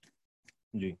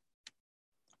جی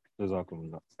جزاکم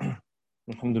اللہ.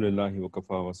 الحمدللہ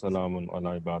وکفا وسلام علی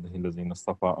عبادہ الذین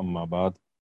اصطفیٰ اما بعد.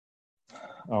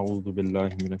 اعوذ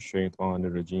باللہ من الشیطان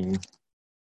الرجیم.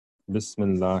 بسم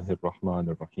اللہ الرحمن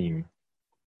الرحیم.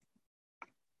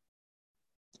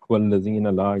 والذین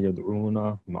لا يدعون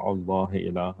مع اللہ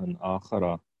الہا آخر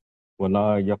ولا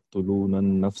يقتلون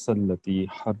النفس التي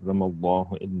حرم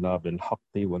اللہ الا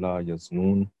بالحق ولا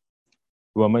يزنون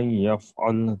ومن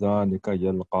يفعل ذلك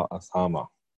يلقى أثاما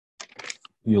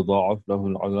يضاعف له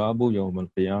العذاب يوم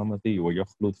القيامة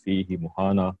ويخلد فيه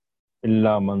مهانا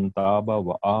إلا من تاب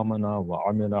وآمن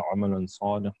وعمل عملا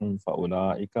صالحا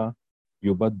فأولئك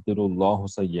يبدل الله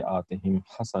سيئاتهم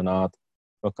حسنات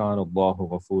وكان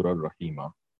الله غفورا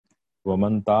رحيما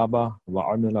ومن تاب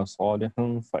وعمل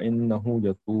صالحا فإنه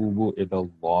يتوب إلى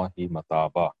الله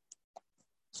متابا.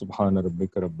 سبحان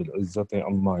ربك رب العزة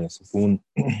عما يصفون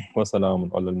وسلام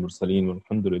على المرسلين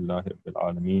والحمد لله رب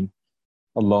العالمين.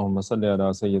 اللهم صل على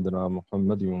سيدنا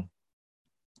محمد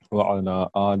وعلى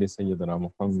آل سيدنا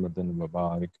محمد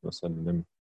وبارك وسلم.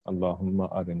 اللهم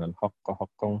أرنا الحق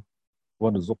حقا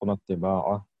وارزقنا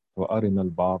اتباعه وأرنا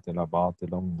الباطل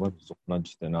باطلا وارزقنا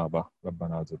اجتنابه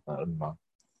ربنا زدنا علما.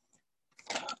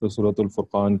 تو سورۃ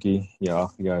الفرقان کی یہ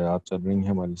آخری آیات چل رہی ہیں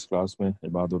ہماری اس کلاس میں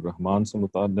عباد الرحمن سے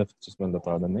متعلق، جس میں اللہ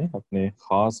تعالیٰ نے اپنے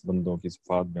خاص بندوں کی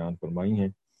صفات بیان فرمائی ہیں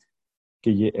کہ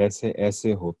یہ ایسے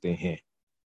ایسے ہوتے ہیں.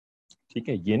 ٹھیک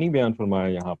ہے، یہ نہیں بیان فرمایا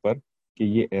یہاں پر کہ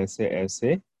یہ ایسے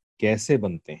ایسے کیسے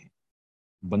بنتے ہیں.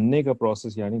 بننے کا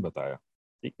پروسیس یعنی بتایا.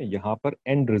 ٹھیک ہے، یہاں پر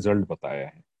اینڈ رزلٹ بتایا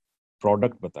ہے،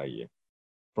 پروڈکٹ بتائیے.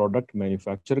 پروڈکٹ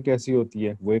مینوفیکچر کیسی ہوتی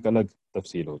ہے وہ ایک الگ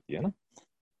تفصیل ہوتی ہے نا.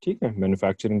 ٹھیک ہے،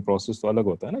 مینوفیکچرنگ پروسیس تو الگ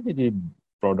ہوتا ہے نا کہ جی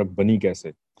پروڈکٹ بنی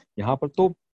کیسے. یہاں پر تو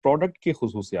پروڈکٹ کی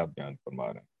خصوصیات بیان فرما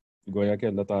رہے ہیں، گویا کہ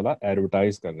اللہ تعالیٰ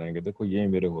ایڈورٹائز کر رہے ہیں کہ دیکھو یہ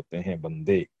میرے ہوتے ہیں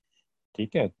بندے.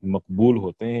 ٹھیک ہے، مقبول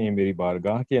ہوتے ہیں یہ میری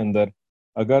بارگاہ کے اندر.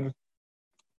 اگر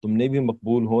تم نے بھی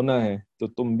مقبول ہونا ہے تو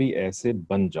تم بھی ایسے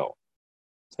بن جاؤ.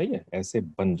 صحیح ہے، ایسے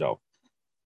بن جاؤ.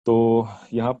 تو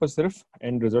یہاں پر صرف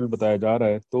اینڈ رزلٹ بتایا جا رہا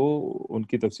ہے، تو ان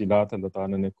کی تفصیلات اللہ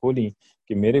تعالیٰ نے کھولی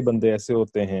کہ میرے بندے ایسے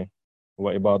ہوتے ہیں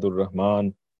وعباد الرحمن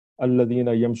الذین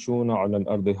یمشون علی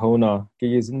الارض ہونا، کہ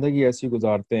یہ زندگی ایسی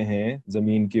گزارتے ہیں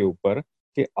زمین کے اوپر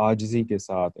کہ عاجزی کے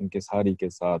ساتھ، انکساری کے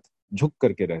ساتھ، جھک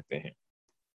کر کے رہتے ہیں.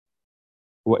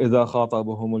 وَإِذَا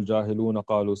خَاطَبَهُمُ الْجَاهِلُونَ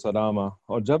قَالُوا سَلَامًا،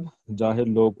 اور جب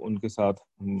جاہل لوگ ان کے ساتھ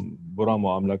برا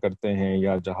معاملہ کرتے ہیں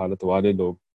یا جہالت والے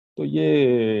لوگ، تو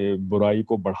یہ برائی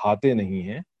کو بڑھاتے نہیں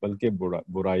ہیں بلکہ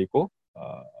برائی کو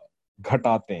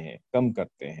گھٹاتے ہیں، کم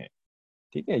کرتے ہیں.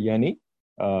 ٹھیک ہے، یعنی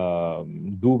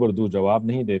دو بدو جواب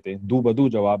نہیں دیتے، دو بدو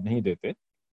جواب نہیں دیتے.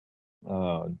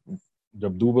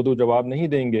 جب دو بدو جواب نہیں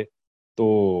دیں گے تو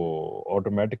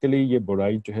آٹومیٹیکلی یہ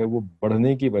برائی جو ہے وہ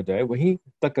بڑھنے کی بجائے وہیں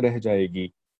تک رہ جائے گی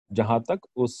جہاں تک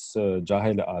اس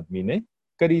جاہل آدمی نے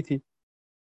کری تھی.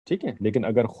 ٹھیک ہے، لیکن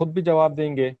اگر خود بھی جواب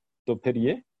دیں گے تو پھر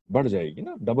یہ بڑھ جائے گی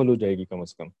نا، ڈبل ہو جائے گی کم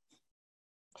از کم.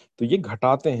 تو یہ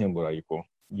گھٹاتے ہیں برائی کو،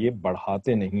 یہ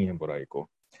بڑھاتے نہیں ہیں برائی کو.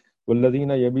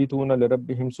 والذین یبیتون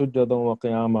لربہم سجدا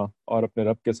وقیاما، اور اپنے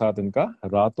رب کے ساتھ ان کا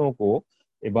راتوں کو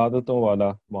عبادتوں والا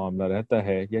معاملہ رہتا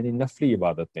ہے، یعنی نفلی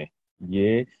عبادتیں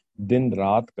یہ دن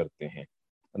رات کرتے ہیں.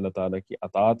 اللہ تعالیٰ کی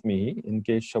اطاعت میں ہی ان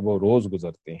کے شب و روز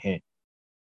گزرتے ہیں.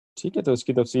 ٹھیک ہے، تو اس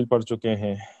کی تفصیل پڑھ چکے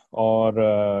ہیں. اور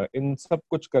ان سب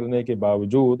کچھ کرنے کے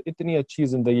باوجود اتنی اچھی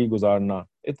زندگی گزارنا،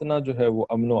 اتنا جو ہے وہ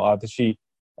امن و آتشی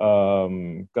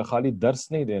کا خالی درس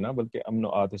نہیں دینا بلکہ امن و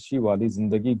آتشی والی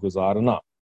زندگی گزارنا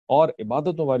اور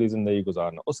عبادتوں والی زندگی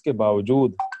گزارنا، اس کے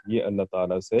باوجود یہ اللہ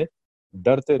تعالیٰ سے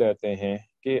ڈرتے رہتے ہیں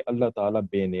کہ اللہ تعالیٰ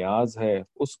بے نیاز ہے،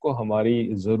 اس کو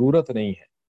ہماری ضرورت نہیں ہے.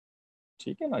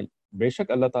 ٹھیک ہے نا، بے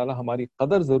شک اللہ تعالیٰ ہماری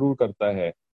قدر ضرور کرتا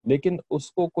ہے لیکن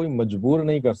اس کو کوئی مجبور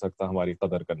نہیں کر سکتا ہماری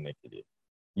قدر کرنے کے لیے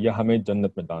یا ہمیں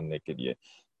جنت میں ڈالنے کے لیے.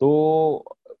 تو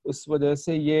اس وجہ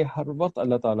سے یہ ہر وقت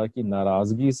اللہ تعالیٰ کی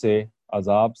ناراضگی سے،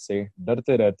 عذاب سے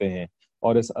ڈرتے رہتے ہیں.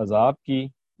 اور اس عذاب کی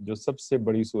جو سب سے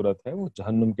بڑی صورت ہے وہ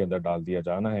جہنم کے اندر ڈال دیا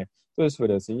جانا ہے. تو اس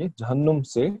وجہ سے یہ جہنم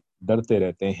سے ڈرتے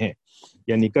رہتے ہیں،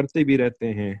 یعنی کرتے بھی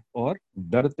رہتے ہیں اور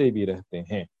ڈرتے بھی رہتے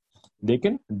ہیں.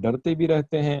 لیکن ڈرتے بھی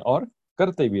رہتے ہیں اور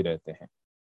کرتے بھی رہتے ہیں.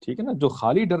 ٹھیک ہے نا، جو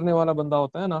خالی ڈرنے والا بندہ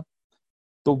ہوتا ہے نا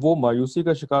تو وہ مایوسی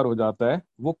کا شکار ہو جاتا ہے،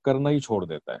 وہ کرنا ہی چھوڑ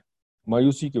دیتا ہے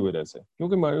مایوسی کی وجہ سے،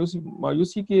 کیونکہ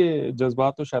مایوسی کے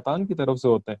جذبات تو شیطان کی طرف سے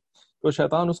ہوتے ہیں. تو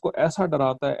شیطان اس کو ایسا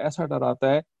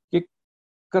ڈراتا ہے کہ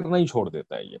کرنا ہی چھوڑ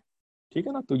دیتا ہے یہ. ٹھیک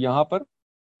ہے نا، تو یہاں پر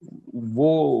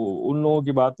وہ ان لوگوں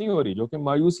کی بات نہیں ہو رہی جو کہ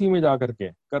مایوسی میں جا کر کے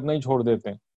کرنا ہی چھوڑ دیتے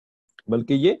ہیں،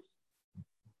 بلکہ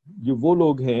یہ وہ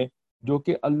لوگ ہیں جو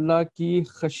کہ اللہ کی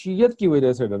خشیت کی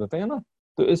وجہ سے ڈرتے ہیں نا.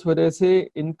 تو اس وجہ سے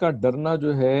ان کا ڈرنا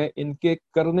جو ہے ان کے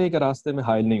کرنے کے راستے میں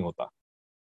حائل نہیں ہوتا.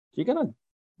 ٹھیک ہے نا،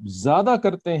 زیادہ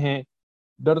کرتے ہیں،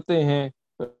 ڈرتے ہیں،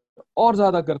 اور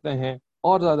زیادہ کرتے ہیں،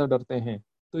 اور زیادہ ڈرتے ہیں،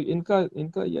 تو ان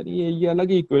کا یعنی یہ الگ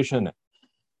ہی ایکویشن ہے.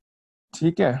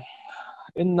 ٹھیک ہے.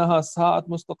 انہا ساعت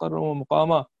مستقر و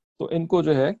مقامہ، تو ان کو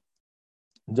جو ہے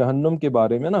جہنم کے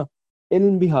بارے میں نا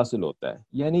علم بھی حاصل ہوتا ہے.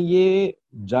 یعنی یہ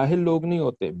جاہل لوگ نہیں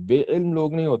ہوتے، بے علم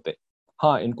لوگ نہیں ہوتے.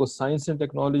 ہاں ان کو سائنس اینڈ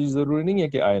ٹیکنالوجی ضروری نہیں ہے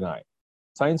کہ آئے نہ آئے.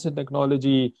 سائنس اینڈ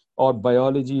ٹیکنالوجی اور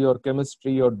بایولوجی اور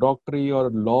کیمسٹری اور ڈاکٹری اور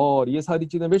لا اور یہ ساری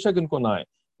چیزیں بے شک ان کو نہ آئے،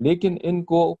 لیکن ان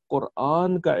کو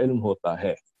قرآن کا علم ہوتا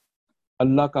ہے.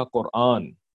 اللہ کا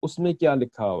قرآن، اس میں کیا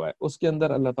لکھا ہوا ہے، اس کے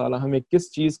اندر اللہ تعالیٰ ہمیں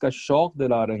کس چیز کا شوق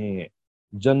دلا رہے ہیں،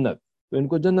 جنت، تو ان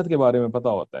کو جنت کے بارے میں پتا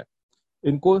ہوتا ہے.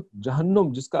 ان کو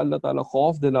جہنم جس کا اللہ تعالیٰ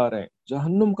خوف دلا رہے ہیں،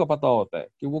 جہنم کا پتا ہوتا ہے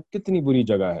کہ وہ کتنی بری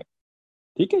جگہ ہے.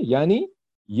 ٹھیک ہے. یعنی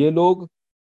یہ لوگ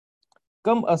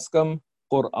کم از کم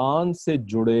قرآن سے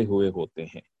جڑے ہوئے ہوتے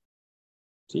ہیں.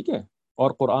 ٹھیک ہے.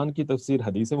 اور قرآن کی تفسیر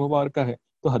حدیث مبارکہ ہے،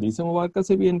 تو حدیث مبارکہ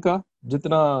سے بھی ان کا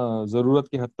جتنا ضرورت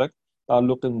کی حد تک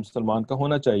تعلق مسلمان کا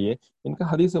ہونا چاہیے، ان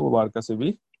کا حدیث مبارکہ سے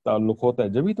بھی تعلق ہوتا ہے.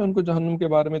 جبھی تو ان کو جہنم کے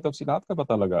بارے میں تفصیلات کا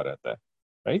پتہ لگا رہتا ہے،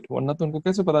 رائٹ؟ ورنہ تو ان کو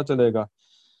کیسے پتہ چلے گا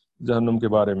جہنم کے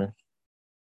بارے میں.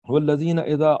 والذین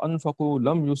اذا انفقوا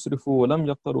لم یسرفوا ولم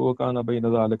یقتروا وکان بین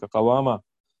ذلک قواما،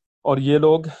 اور یہ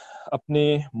لوگ اپنے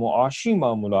معاشی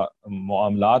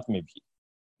معاملات میں بھی،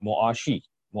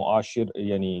 معاشر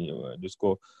یعنی جس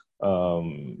کو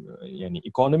یعنی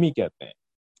اکانومی کہتے ہیں.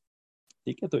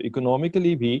 ٹھیک ہے. تو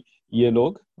اکنومیکلی بھی یہ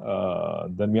لوگ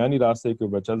درمیانی راستے کے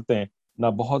اوپر چلتے ہیں، نہ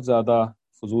بہت زیادہ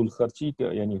فضول خرچی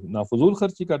یعنی نہ فضول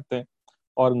خرچی کرتے ہیں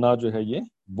اور نہ جو ہے یہ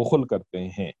بخل کرتے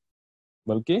ہیں،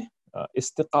 بلکہ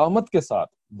استقامت کے ساتھ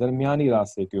درمیانی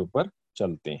راستے کے اوپر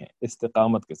چلتے ہیں.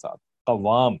 استقامت کے ساتھ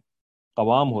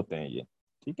قوام ہوتے ہیں یہ.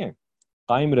 ٹھیک ہے.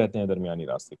 قائم رہتے ہیں درمیانی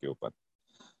راستے کے اوپر.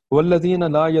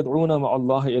 والذین لا يدعون مع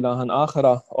اللہ الہا آخر،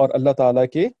 اور اللہ تعالیٰ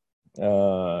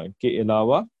کے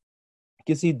علاوہ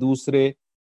کسی دوسرے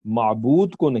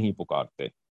معبود کو نہیں پکارتے.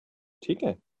 ٹھیک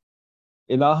ہے.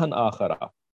 الہا آخر،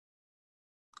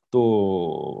 تو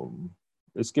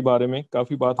اس کے بارے میں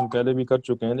کافی بات ہم پہلے بھی کر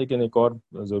چکے ہیں، لیکن ایک اور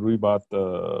ضروری بات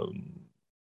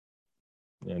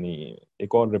یعنی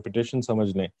ایک اور ریپیٹیشن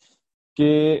سمجھ لیں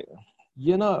کہ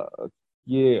یہ نا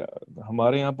یہ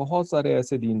ہمارے یہاں بہت سارے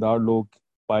ایسے دیندار لوگ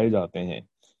پائے جاتے ہیں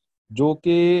جو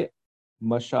کہ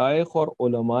مشائخ اور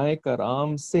علماء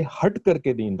کرام سے ہٹ کر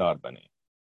کے دیندار بنے.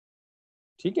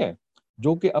 ٹھیک ہے.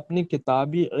 جو کہ اپنی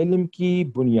کتابی علم کی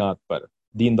بنیاد پر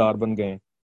دیندار بن گئے ہیں.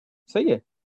 صحیح ہے.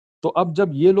 تو اب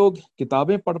جب یہ لوگ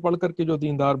کتابیں پڑھ کر کے جو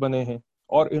دیندار بنے ہیں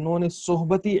اور انہوں نے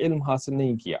صحبتی علم حاصل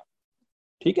نہیں کیا،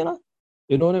 ٹھیک ہے نا،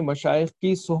 انہوں نے مشائخ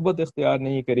کی صحبت اختیار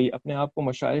نہیں کری، اپنے آپ کو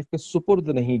مشائخ کے سپرد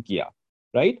نہیں کیا،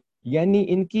 رائٹ، یعنی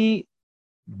ان کی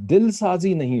دل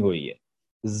سازی نہیں ہوئی ہے،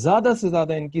 زیادہ سے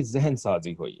زیادہ ان کی ذہن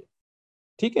سازی ہوئی ہے.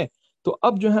 ٹھیک ہے. تو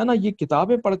اب جو ہے نا یہ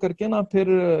کتابیں پڑھ کر کے نا پھر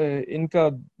ان کا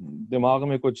دماغ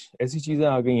میں کچھ ایسی چیزیں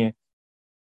آ گئی ہیں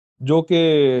جو کہ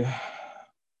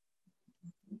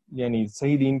یعنی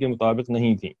صحیح دین کے مطابق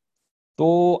نہیں تھی.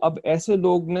 تو اب ایسے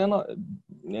لوگ نے نا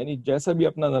یعنی جیسا بھی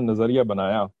اپنا نظریہ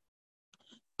بنایا،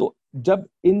 تو جب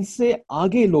ان سے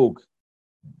آگے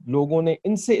لوگوں نے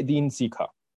ان سے دین سیکھا،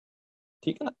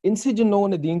 ٹھیک ہے نا، ان سے جن لوگوں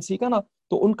نے دین سیکھا نا،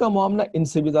 تو ان کا معاملہ ان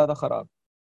سے بھی زیادہ خراب.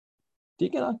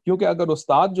 ٹھیک ہے نا. کیونکہ اگر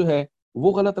استاد جو ہے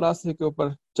وہ غلط راستے کے اوپر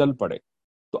چل پڑے،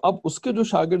 تو اب اس کے جو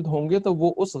شاگرد ہوں گے تو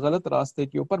وہ اس غلط راستے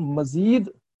کے اوپر مزید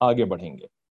آگے بڑھیں گے.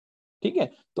 ٹھیک ہے.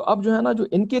 تو اب جو ہے نا جو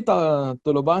ان کے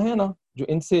طلباء ہیں نا، جو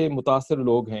ان سے متاثر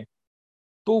لوگ ہیں،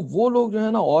 تو وہ لوگ جو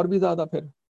ہے نا اور بھی زیادہ پھر.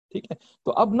 ٹھیک ہے.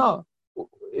 تو اب نا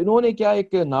انہوں نے کیا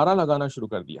ایک نعرہ لگانا شروع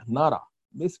کر دیا. نعرہ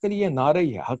بیسیکلی یہ نعرہ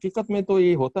ہی ہے، حقیقت میں تو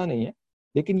یہ ہوتا نہیں ہے،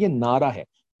 لیکن یہ نعرہ ہے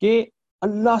کہ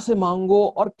اللہ سے مانگو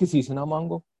اور کسی سے نہ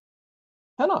مانگو،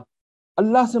 ہے نا.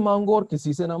 اللہ سے مانگو اور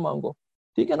کسی سے نہ مانگو.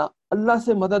 ٹھیک ہے نا. اللہ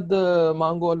سے مدد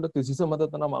مانگو، اللہ کسی سے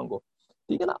مدد نہ مانگو.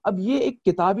 ٹھیک ہے نا. اب یہ ایک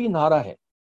کتابی نعرہ ہے،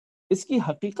 اس کی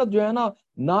حقیقت جو ہے نا،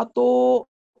 نہ تو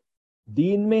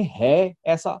دین میں ہے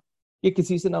ایسا کہ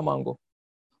کسی سے نہ مانگو،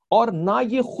 اور نہ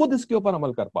یہ خود اس کے اوپر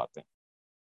عمل کر پاتے ہیں،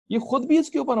 یہ خود بھی اس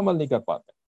کے اوپر عمل نہیں کر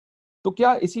پاتے. تو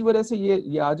کیا اسی وجہ سے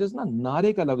یہ عاجز نا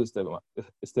نعرے کا لفظ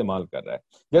استعمال کر رہا ہے.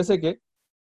 جیسے کہ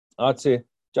آج سے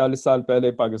 40 سال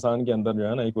پہلے پاکستان کے اندر جو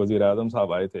ہے نا ایک وزیر اعظم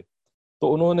صاحب آئے تھے،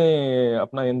 تو انہوں نے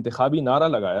اپنا انتخابی نعرہ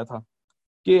لگایا تھا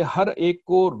کہ ہر ایک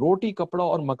کو روٹی، کپڑا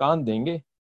اور مکان دیں گے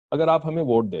اگر آپ ہمیں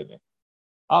ووٹ دے دیں.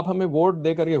 آپ ہمیں ووٹ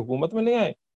دے کر کے حکومت میں لے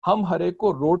آئیں، ہم ہر ایک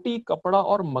کو روٹی، کپڑا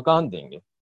اور مکان دیں گے.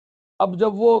 اب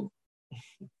جب وہ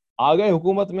آ گئے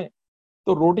حکومت میں،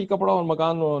 تو روٹی، کپڑا اور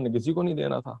مکان انہوں نے کسی کو نہیں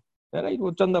دینا تھا.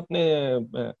 وہ چند اپنے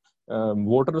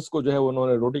ووٹرز کو جو ہے انہوں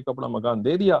نے روٹی، کپڑا، مکان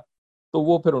دے دیا، تو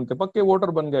وہ پھر ان کے پکے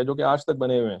ووٹر بن گئے جو کہ آج تک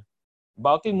بنے ہوئے ہیں.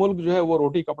 باقی ملک جو ہے وہ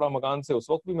روٹی کپڑا مکان سے اس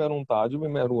وقت بھی محروم تھا، آج بھی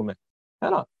محروم ہے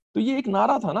نا. تو یہ ایک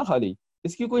نعرہ تھا نا خالی،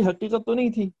 اس کی کوئی حقیقت تو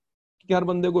نہیں تھی کہ ہر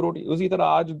بندے کو روٹی. اسی طرح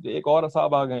آج ایک اور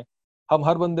صاحب آ گئے، ہم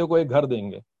ہر بندے کو ایک گھر دیں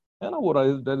گے، ہے نا. وہ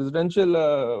ریزیڈینشیل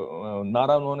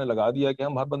نعرہ انہوں نے لگا دیا کہ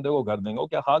ہم ہر بندے کو گھر دیں گے. وہ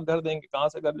کیا خاک گھر دیں گے؟ کہاں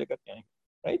سے گھر لے کر کے آئیں گے؟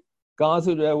 رائٹ. کہاں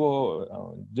سے جو ہے وہ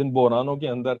جن بحرانوں کے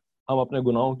اندر ہم اپنے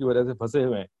گناہوں کی وجہ سے پھنسے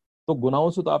ہوئے ہیں، تو گناہوں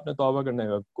سے تو آپ نے توبہ کرنے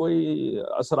کا کوئی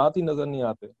اثرات ہی نظر نہیں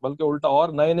آتے، بلکہ الٹا اور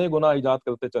نئے نئے گناہ ایجاد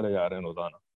کرتے چلے جا رہے ہیں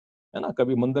روزانہ، ہے نا.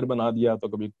 کبھی مندر بنا دیا تو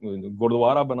کبھی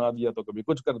گردوارہ بنا دیا تو کبھی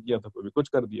کچھ کر دیا تو کبھی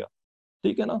کچھ کر دیا.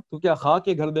 ٹھیک ہے نا. تو کیا خاک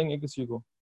کے گھر دیں گے کسی کو؟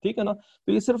 ٹھیک ہے نا.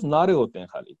 تو یہ صرف نعرے ہوتے ہیں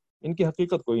خالی، ان کی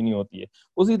حقیقت کوئی نہیں ہوتی ہے.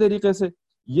 اسی طریقے سے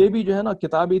یہ بھی جو ہے نا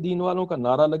کتابی دین والوں کا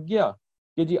نعرہ لگ گیا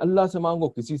کہ جی اللہ سے مانگو،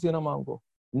 کسی سے نہ مانگو.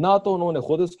 نہ تو انہوں نے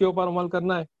خود اس کے اوپر عمل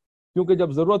کرنا ہے، کیونکہ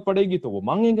جب ضرورت پڑے گی تو وہ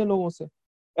مانگیں گے لوگوں سے.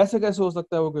 ایسے کیسے ہو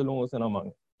سکتا ہے وہ کہ لوگوں سے نہ مانگے؟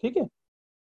 ٹھیک ہے.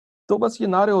 تو بس یہ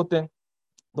نعرے ہوتے ہیں.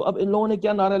 تو اب ان لوگوں نے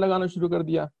کیا نعرے لگانا شروع کر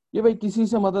دیا؟ یہ بھائی کسی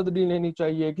سے مدد نہیں لینی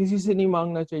چاہیے، کسی سے نہیں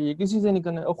مانگنا چاہیے، کسی سے نہیں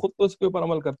کرنا ہے، اور خود تو اس کے اوپر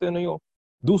عمل کرتے نہیں ہو.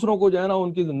 دوسروں کو جو ہے نا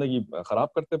ان کی زندگی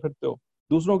خراب کرتے پھرتے ہو،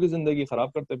 دوسروں کی زندگی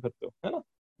خراب کرتے پھرتے ہو، ہے نا.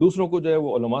 دوسروں کو جو ہے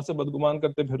وہ علماء سے بدگمان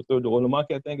کرتے پھرتے ہو، جو علماء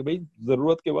کہتے ہیں کہ بھائی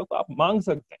ضرورت کے وقت آپ مانگ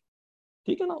سکتے ہیں.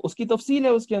 ٹھیک ہے نا. اس کی تفصیل ہے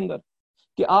اس کے اندر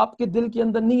کہ آپ کے دل کے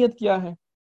اندر نیت کیا ہے.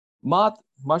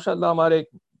 ماشاء اللہ ہمارے ایک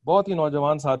بہت ہی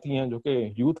نوجوان ساتھی ہیں جو کہ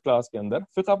یوتھ کلاس کے اندر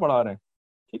فقہ پڑھا رہے ہیں.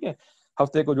 ٹھیک ہے.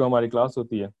 ہفتے کو جو ہماری کلاس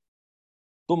ہوتی ہے،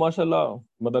 تو ماشاء اللہ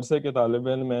مدرسے کے طالب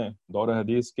علم میں دور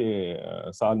حدیث کے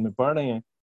سال میں پڑھ رہے ہیں.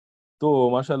 تو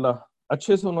ماشاء اللہ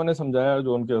اچھے سے انہوں نے سمجھایا،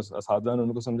 جو ان کے اساتذہ نے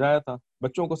ان کو سمجھایا تھا،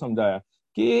 بچوں کو سمجھایا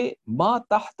کہ ما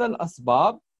تحت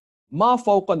الاسباب ما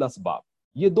فوق الاسباب،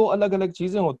 یہ دو الگ الگ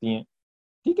چیزیں ہوتی ہیں.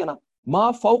 ٹھیک ہے نا. ما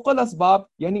فوق الاسباب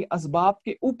یعنی اسباب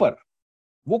کے اوپر،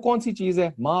 وہ کون سی چیز ہے؟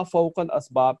 ما فوق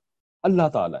الاسباب اللہ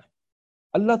تعالیٰ ہے.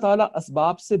 اللہ تعالیٰ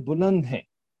اسباب سے بلند ہیں.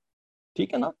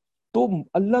 ٹھیک ہے نا. تو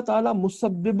اللہ تعالیٰ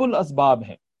مسبب الاسباب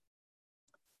ہیں،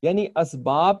 یعنی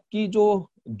اسباب کی جو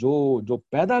جو جو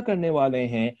پیدا کرنے والے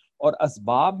ہیں اور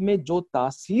اسباب میں جو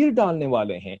تاثیر ڈالنے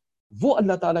والے ہیں، وہ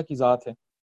اللہ تعالیٰ کی ذات ہے.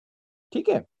 ٹھیک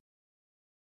ہے.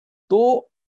 تو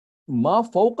ما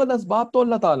فوق الاسباب تو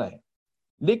اللہ تعالیٰ ہے،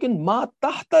 لیکن ما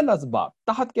تحت الاسباب،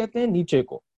 تحت کہتے ہیں نیچے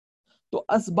کو، تو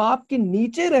اسباب کے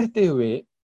نیچے رہتے ہوئے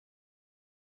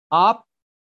آپ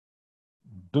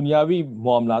دنیاوی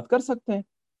معاملات کر سکتے ہیں.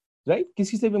 رائٹ.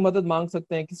 کسی سے بھی مدد مانگ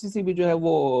سکتے ہیں، کسی سے بھی جو ہے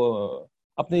وہ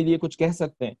اپنے لیے کچھ کہہ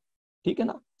سکتے ہیں. ٹھیک ہے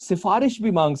نا. سفارش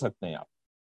بھی مانگ سکتے ہیں آپ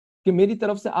کہ میری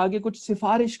طرف سے آگے کچھ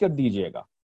سفارش کر دیجئے گا.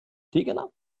 ٹھیک ہے نا.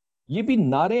 یہ بھی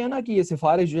نعرے ہیں نا کہ یہ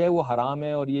سفارش جو ہے وہ حرام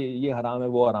ہے، اور یہ حرام ہے،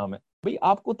 وہ حرام ہے. بھئی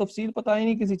آپ کو تفصیل پتہ ہی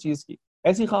نہیں کسی چیز کی،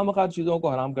 ایسی خواہ چیزوں کو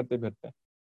حرام کرتے پھرتے ہیں.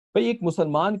 بھئی ایک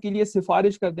مسلمان کے لیے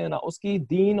سفارش کر دینا اس کی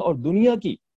دین اور دنیا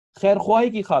کی خیر خواہی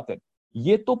کی خاطر،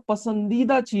 یہ تو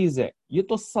پسندیدہ چیز ہے، یہ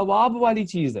تو ثواب والی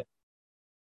چیز ہے.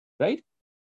 رائٹ.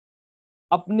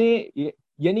 اپنے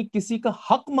یعنی کسی کا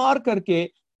حق مار کر کے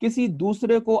کسی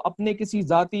دوسرے کو اپنے کسی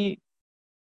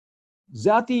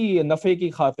ذاتی نفع کی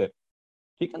خاطر،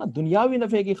 ٹھیک ہے نا، دنیاوی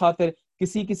نفع کی خاطر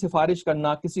کسی کی سفارش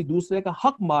کرنا، کسی دوسرے کا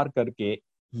حق مار کر کے،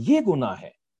 یہ گناہ ہے.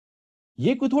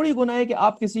 یہ کوئی تھوڑی گناہ ہے کہ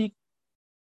آپ کسی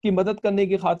کی مدد کرنے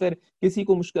کی خاطر، کسی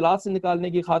کو مشکلات سے نکالنے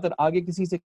کی خاطر آگے کسی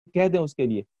سے کہہ دیں اس کے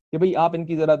لیے کہ بھئی آپ ان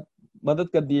کی ذرا مدد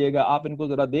کر دیجیے گا، آپ ان کو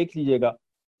ذرا دیکھ لیجیے گا.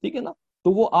 ٹھیک ہے نا.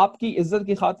 تو وہ آپ کی عزت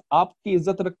کی خاطر، آپ کی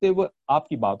عزت رکھتے ہوئے آپ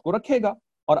کی بات کو رکھے گا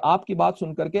اور آپ کی بات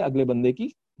سن کر کے اگلے بندے کی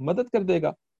مدد کر دے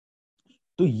گا.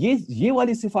 تو یہ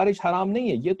والی سفارش حرام نہیں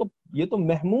ہے، یہ تو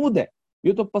محمود ہے،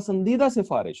 یہ تو پسندیدہ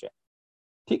سفارش ہے.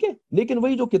 ٹھیک ہے. لیکن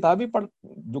وہی جو کتاب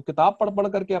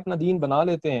پڑھ کر کے اپنا دین بنا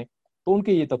لیتے ہیں، تو ان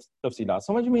کے یہ تفصیلات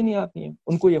سمجھ میں نہیں آتی ہیں،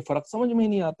 ان کو یہ فرق سمجھ میں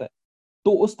نہیں آتا ہے.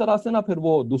 تو اس طرح سے نا پھر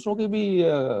وہ دوسروں کے بھی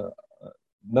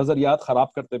نظریات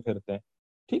خراب کرتے پھرتے ہیں.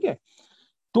 ٹھیک ہے.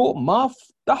 تو ما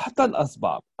تحت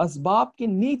الاسباب، اسباب کے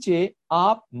نیچے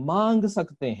آپ مانگ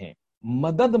سکتے ہیں،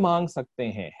 مدد مانگ سکتے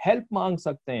ہیں، ہیلپ مانگ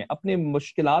سکتے ہیں، اپنے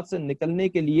مشکلات سے نکلنے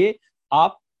کے لیے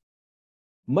آپ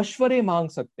مشورے مانگ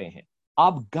سکتے ہیں،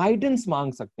 آپ گائیڈنس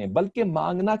مانگ سکتے ہیں، بلکہ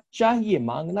مانگنا چاہیے،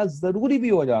 مانگنا ضروری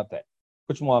بھی ہو جاتا ہے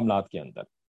کچھ معاملات کے اندر.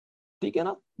 ٹھیک ہے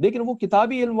نا. لیکن وہ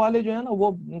کتابی علم والے جو ہے نا، وہ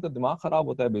ان کا دماغ خراب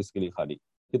ہوتا ہے بیسیکلی، خالی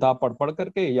کتاب پڑھ کر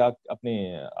کے، یا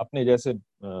اپنے جیسے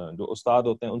جو استاد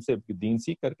ہوتے ہیں ان سے دین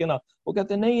سیکھ کر کے نا، وہ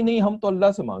کہتے ہیں نہیں ہم تو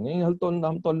اللہ سے مانگیں گے،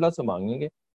 ہم تو اللہ سے مانگیں گے.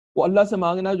 وہ اللہ سے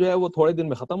مانگنا جو ہے وہ تھوڑے دن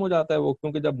میں ختم ہو جاتا ہے، وہ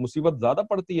کیونکہ جب مصیبت زیادہ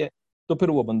پڑتی ہے تو پھر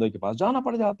وہ بندے کے پاس جانا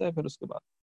پڑ جاتا ہے پھر اس کے بعد،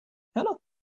 ہے نا.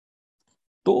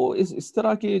 تو اس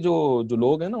طرح کے جو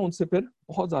لوگ ہیں نا، ان سے پھر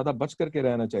بہت زیادہ بچ کر کے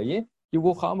رہنا چاہیے کہ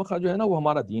وہ خواہ مخواہ جو ہے نا وہ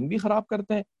ہمارا دین بھی خراب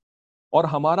کرتے ہیں، اور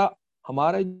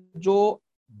ہمارے جو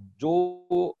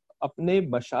اپنے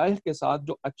مشائخ کے ساتھ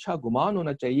جو اچھا گمان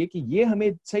ہونا چاہیے کہ یہ ہمیں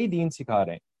صحیح دین سکھا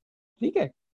رہے ہیں. ٹھیک ہے.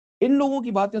 ان لوگوں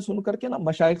کی باتیں سن کر کے نا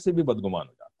مشائخ سے بھی بدگمان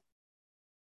ہو جاتے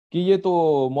کہ یہ تو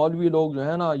مولوی لوگ جو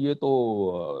ہے نا یہ تو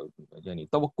یعنی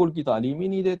توکل کی تعلیم ہی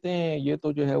نہیں دیتے ہیں، یہ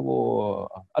تو جو ہے وہ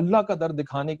اللہ کا در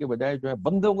دکھانے کے بجائے جو ہے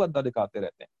بندوں کا در دکھاتے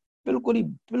رہتے ہیں۔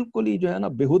 بالکل ہی جو ہے نا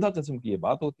بےہودہ قسم کی یہ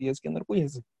بات ہوتی ہے، اس کے اندر کوئی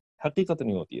حقیقت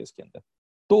نہیں ہوتی ہے اس کے اندر۔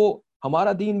 تو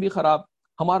ہمارا دین بھی خراب،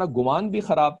 ہمارا گمان بھی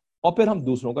خراب، اور پھر ہم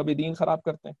دوسروں کا بھی دین خراب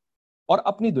کرتے ہیں اور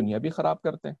اپنی دنیا بھی خراب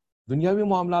کرتے ہیں، دنیاوی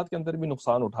معاملات کے اندر بھی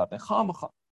نقصان اٹھاتے ہیں خواہ مخواہ،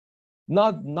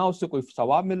 نہ اس سے کوئی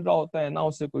ثواب مل رہا ہوتا ہے، نہ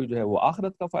اس سے کوئی جو ہے وہ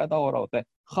آخرت کا فائدہ ہو رہا ہوتا ہے،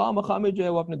 خواہ مخواہ میں جو ہے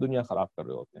وہ اپنی دنیا خراب کر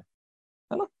رہے ہوتے ہیں،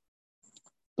 ہے نا۔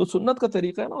 تو سنت کا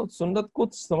طریقہ ہے نا، سنت کو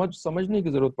سمجھنے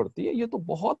کی ضرورت پڑتی ہے۔ یہ تو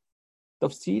بہت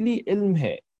تفصیلی علم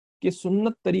ہے کہ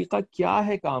سنت طریقہ کیا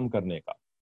ہے کام کرنے کا،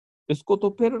 اس کو تو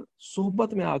پھر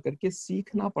صحبت میں آ کر کے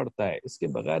سیکھنا پڑتا ہے، اس کے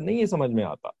بغیر نہیں یہ سمجھ میں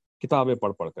آتا کتابیں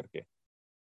پڑھ کر کے،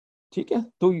 ٹھیک ہے۔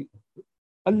 تو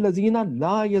الذین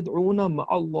لا يدعون مع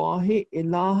اللہ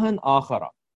الہا آخر،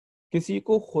 کسی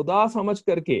کو خدا سمجھ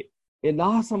کر کے،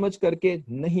 الہ سمجھ کر کے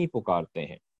نہیں پکارتے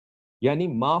ہیں، یعنی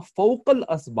ما فوق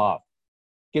الاسباب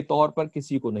کے طور پر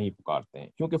کسی کو نہیں پکارتے ہیں،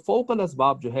 کیونکہ فوق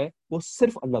الاسباب جو ہے وہ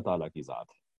صرف اللہ تعالیٰ کی ذات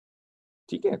ہے،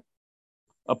 ٹھیک ہے۔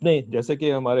 اپنے جیسے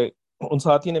کہ ہمارے ان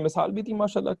ساتھی نے مثال بھی تھی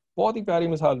ماشاءاللہ، بہت ہی پیاری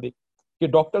مثال دی کہ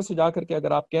ڈاکٹر سے جا کر کے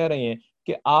اگر آپ کہہ رہے ہیں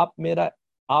کہ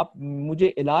آپ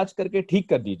مجھے علاج کر کے ٹھیک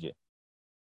کر دیجئے،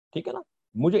 ٹھیک ہے نا،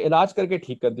 مجھے علاج کر کے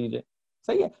ٹھیک کر دیجئے،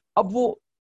 صحیح ہے۔ اب وہ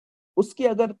اس کی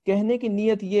اگر کہنے کی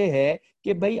نیت یہ ہے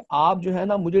کہ بھائی آپ جو ہے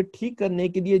نا مجھے ٹھیک کرنے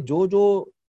کے لیے جو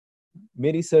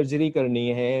میری سرجری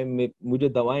کرنی ہے، مجھے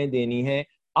دوائیں دینی ہے،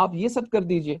 آپ یہ سب کر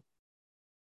دیجئے،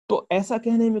 تو ایسا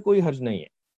کہنے میں کوئی حرج نہیں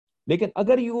ہے۔ لیکن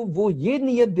اگر وہ یہ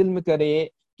نیت دل میں کرے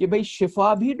کہ بھائی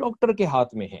شفا بھی ڈاکٹر کے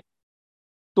ہاتھ میں ہے،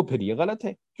 تو پھر یہ غلط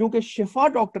ہے، کیونکہ شفا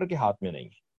ڈاکٹر کے ہاتھ میں نہیں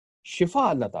ہے، شفا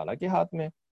اللہ تعالیٰ کے ہاتھ میں ہے،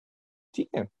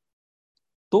 ٹھیک ہے۔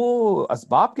 تو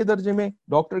اسباب کے درجے میں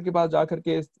ڈاکٹر کے پاس جا کر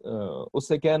کے اس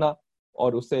سے کہنا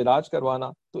اور اس سے علاج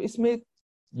کروانا، تو اس میں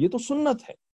یہ تو سنت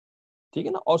ہے، ٹھیک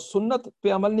ہے نا، اور سنت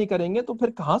پہ عمل نہیں کریں گے تو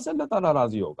پھر کہاں سے اللہ تعالیٰ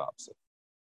راضی ہوگا آپ سے،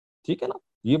 ٹھیک ہے نا۔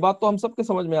 یہ بات تو ہم سب کے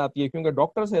سمجھ میں آتی ہے، کیونکہ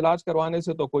ڈاکٹر سے علاج کروانے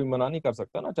سے تو کوئی منع نہیں کر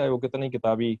سکتا نا، چاہے وہ کتنی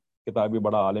کتابی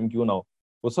بڑا عالم کیوں نہ ہو،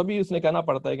 وہ سبھی اس نے کہنا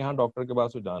پڑتا ہے کہ ہاں ڈاکٹر کے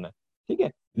پاس جانا ہے، ٹھیک ہے۔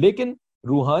 لیکن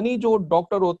روحانی جو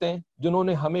ڈاکٹر ہوتے ہیں، جنہوں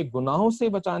نے ہمیں گناہوں سے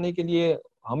بچانے کے لیے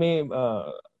ہمیں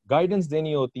گائیڈنس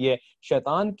دینی ہوتی ہے،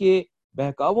 شیطان کے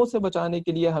بہکاووں سے بچانے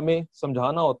کے لیے ہمیں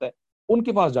سمجھانا ہوتا ہے، ان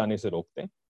کے پاس جانے سے روکتے ہیں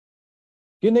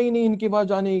کہ نہیں ان کے پاس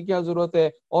جانے کی کیا ضرورت ہے،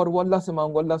 اور وہ اللہ سے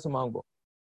مانگو،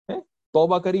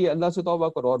 توبہ کریے، اللہ سے توبہ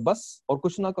کرو اور بس، اور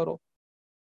کچھ نہ کرو،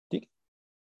 ٹھیک۔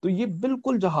 تو یہ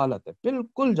بالکل جہالت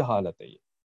ہے یہ،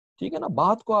 ٹھیک ہے نا،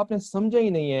 بات کو آپ نے سمجھا ہی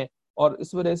نہیں ہے، اور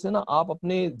اس وجہ سے نا آپ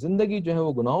اپنے زندگی جو ہے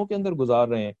وہ گناہوں کے اندر گزار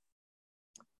رہے ہیں،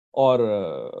 اور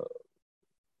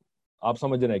آپ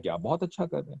سمجھ رہے ہیں کہ آپ بہت اچھا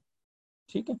کر رہے ہیں،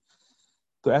 ٹھیک ہے۔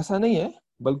 تو ایسا نہیں ہے،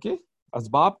 بلکہ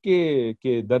اسباب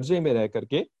کے درجے میں رہ کر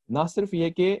کے نہ صرف یہ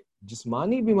کہ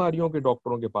جسمانی بیماریوں کے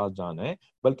ڈاکٹروں کے پاس جانا ہے،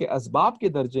 بلکہ اسباب کے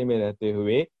درجے میں رہتے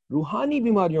ہوئے روحانی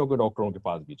بیماریوں کے ڈاکٹروں کے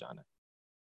پاس بھی جانا ہے،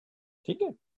 ٹھیک ہے۔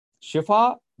 شفا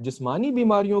جسمانی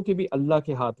بیماریوں کے بھی اللہ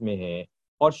کے ہاتھ میں ہے،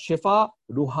 اور شفا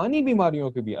روحانی بیماریوں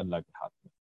کے بھی اللہ کے ہاتھ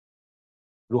میں۔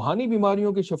 روحانی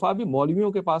بیماریوں کی شفا بھی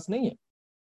مولویوں کے پاس نہیں ہے،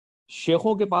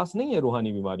 شیخوں کے پاس نہیں ہے،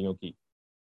 روحانی بیماریوں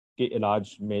کے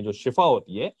علاج میں جو شفا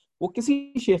ہوتی ہے وہ کسی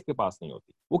شیخ کے پاس نہیں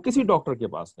ہوتی، وہ کسی ڈاکٹر کے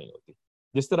پاس نہیں ہوتی،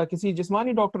 جس طرح کسی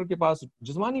جسمانی ڈاکٹر کے پاس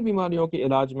جسمانی بیماریوں کے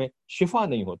علاج میں شفا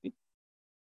نہیں ہوتی،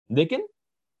 لیکن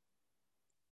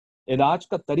علاج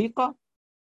کا طریقہ،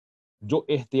 جو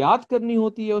احتیاط کرنی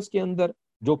ہوتی ہے اس کے اندر،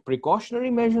 جو پریکاشنری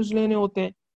میجرز لینے ہوتے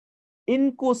ہیں، ان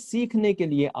کو سیکھنے کے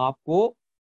لیے آپ کو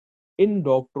ان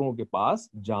ڈاکٹروں کے پاس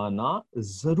جانا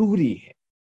ضروری ہے،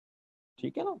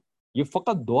 ٹھیک ہے نا۔ یہ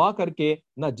فقط دعا کر کے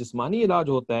نہ جسمانی علاج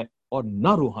ہوتا ہے اور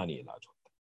نہ روحانی علاج ہوتا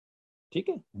ہے، ٹھیک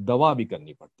ہے، دوا بھی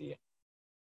کرنی پڑتی ہے،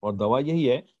 اور دوا یہی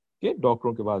ہے کہ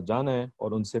ڈاکٹروں کے پاس جانا ہے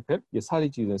اور ان سے پھر یہ ساری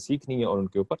چیزیں سیکھنی ہے اور ان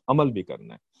کے اوپر عمل بھی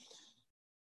کرنا ہے۔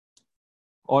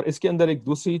 اور اس کے اندر ایک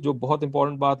دوسری جو بہت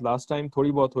امپورٹنٹ بات لاسٹ ٹائم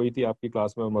تھوڑی بہت ہوئی تھی آپ کی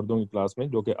کلاس میں اور مردوں کی کلاس میں،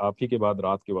 جو کہ آپ ہی کے بعد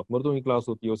رات کے وقت مردوں کی کلاس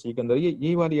ہوتی ہے، اسی کے اندر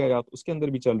یہی والی آیات اس کے اندر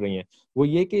بھی چل رہی ہیں، وہ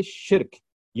یہ کہ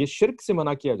یہ شرک سے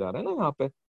منع کیا جا رہا ہے نا یہاں پہ،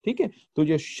 ٹھیک ہے۔ تو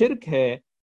یہ شرک ہے،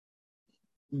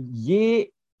 یہ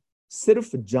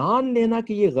صرف جان لینا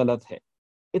کہ یہ غلط ہے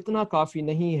اتنا کافی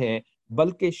نہیں ہے،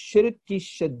 بلکہ شرک کی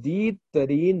شدید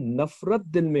ترین نفرت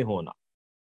دل میں ہونا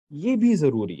یہ بھی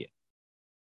ضروری ہے۔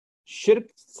 شرک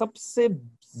سب سے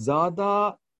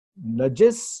زیادہ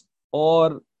نجس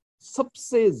اور سب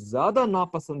سے زیادہ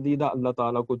ناپسندیدہ اللہ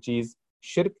تعالیٰ کو چیز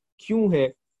شرک کیوں ہے،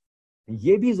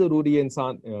 یہ بھی ضروری ہے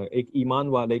انسان ایک ایمان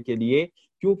والے کے لیے،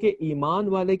 کیونکہ ایمان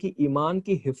والے کی ایمان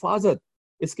کی حفاظت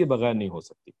اس کے بغیر نہیں ہو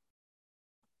سکتی۔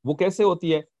 وہ کیسے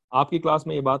ہوتی ہے؟ آپ کی کلاس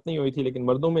میں یہ بات نہیں ہوئی تھی لیکن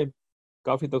مردوں میں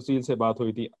کافی تفصیل سے بات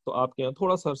ہوئی تھی، تو آپ کے یہاں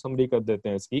تھوڑا سا سمری کر دیتے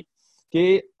ہیں اس کی،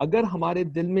 کہ اگر ہمارے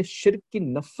دل میں شرک کی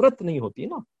نفرت نہیں ہوتی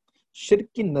نا،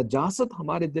 شرک کی نجاست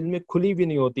ہمارے دل میں کھلی بھی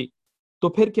نہیں ہوتی، تو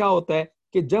پھر کیا ہوتا ہے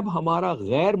کہ جب ہمارا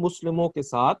غیر مسلموں کے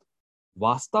ساتھ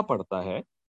واسطہ پڑتا ہے،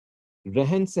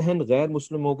 رہن سہن غیر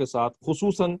مسلموں کے ساتھ،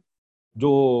 خصوصاً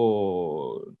جو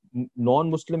نان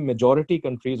مسلم میجورٹی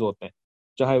کنٹریز ہوتے ہیں،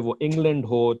 چاہے وہ انگلینڈ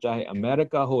ہو، چاہے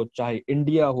امریکہ ہو، چاہے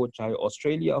انڈیا ہو، چاہے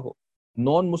آسٹریلیا ہو،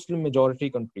 نان مسلم میجورٹی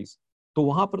کنٹریز، تو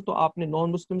وہاں پر تو آپ نے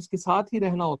نان مسلمس کے ساتھ ہی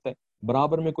رہنا ہوتا ہے،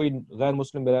 برابر میں کوئی غیر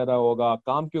مسلم رہ رہا ہوگا،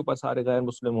 کام کے اوپر سارے غیر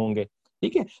مسلم ہوں گے،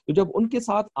 ٹھیک ہے؟ تو جب ان کے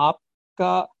ساتھ آپ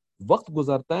کا وقت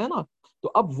گزرتا ہے نا،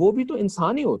 تو اب وہ بھی تو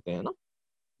انسان ہی ہوتے ہیں نا،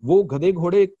 وہ گدھے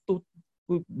گھوڑے تو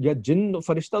یا جن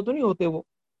فرشتہ تو نہیں ہوتے، وہ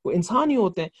انسان ہی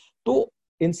ہوتے ہیں، تو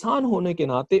انسان ہونے کے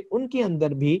ناطے ان کے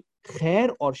اندر بھی خیر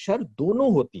اور شر دونوں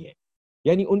ہوتی ہیں،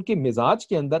 یعنی ان کے مزاج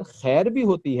کے اندر خیر بھی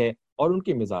ہوتی ہے اور ان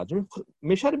کے مزاج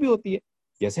میں شر بھی ہوتی ہے،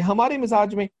 جیسے ہمارے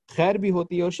مزاج میں خیر بھی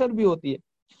ہوتی ہے اور شر بھی ہوتی ہے۔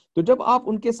 تو جب آپ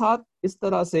ان کے ساتھ اس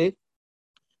طرح سے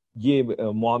یہ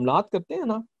معاملات کرتے ہیں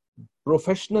نا،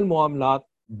 پروفیشنل معاملات،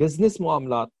 بزنس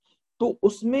معاملات، تو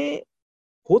اس میں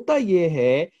ہوتا یہ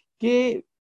ہے کہ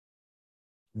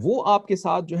وہ آپ کے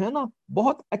ساتھ جو ہے نا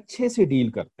بہت اچھے سے ڈیل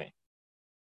کرتے ہیں،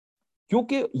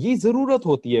 کیونکہ یہ ضرورت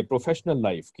ہوتی ہے پروفیشنل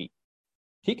لائف کی،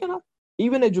 ٹھیک ہے نا؟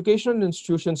 ایون ایجوکیشنل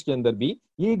انسٹیٹیوشنز کے اندر بھی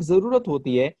یہ ایک ضرورت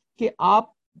ہوتی ہے کہ آپ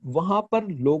وہاں پر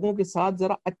لوگوں کے ساتھ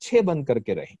ذرا اچھے بن کر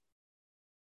کے رہیں،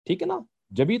 ٹھیک ہے نا؟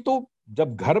 جبھی تو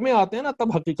جب گھر میں آتے ہیں نا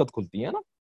تب حقیقت کھلتی ہے نا،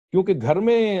 کیونکہ گھر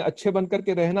میں اچھے بن کر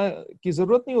کے رہنا کی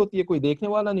ضرورت نہیں ہوتی ہے، کوئی دیکھنے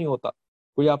والا نہیں ہوتا،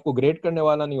 کوئی آپ کو گریڈ کرنے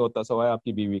والا نہیں ہوتا سوائے آپ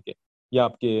کی بیوی کے یا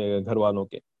آپ کے گھر والوں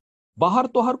کے، باہر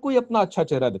تو ہر کوئی اپنا اچھا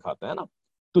چہرہ دکھاتا ہے نا،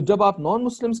 تو جب آپ نان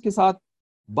مسلمس کے ساتھ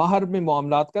باہر میں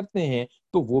معاملات کرتے ہیں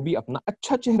تو وہ بھی اپنا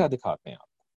اچھا چہرہ دکھاتے ہیں آپ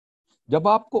کو، جب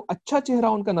آپ کو اچھا چہرہ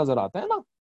ان کا نظر آتا ہے نا،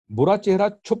 برا چہرہ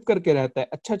چھپ کر کے رہتا ہے،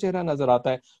 اچھا چہرہ نظر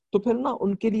آتا ہے، تو پھر نا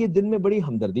ان کے لیے دل میں بڑی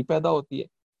ہمدردی پیدا ہوتی ہے،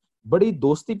 بڑی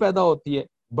دوستی پیدا ہوتی ہے،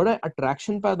 بڑا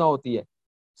اٹریکشن پیدا ہوتی ہے،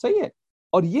 صحیح ہے؟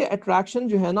 اور یہ اٹریکشن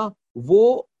جو ہے نا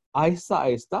وہ آہستہ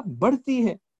آہستہ بڑھتی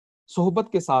ہے،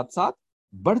 صحبت کے ساتھ ساتھ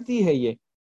بڑھتی ہے یہ،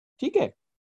 ٹھیک ہے؟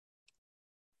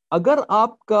 اگر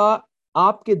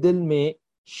آپ کے دل میں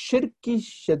شرک کی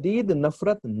شدید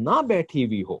نفرت نہ بیٹھی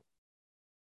ہوئی ہو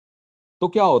تو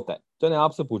کیا ہوتا ہے؟ چلیں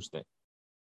آپ سے پوچھتے ہیں،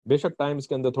 بے شک ٹائم اس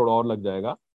کے اندر تھوڑا اور لگ جائے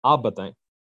گا، آپ بتائیں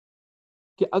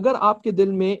کہ اگر آپ کے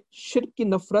دل میں شرک کی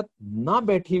نفرت نہ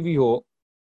بیٹھی ہوئی ہو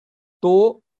تو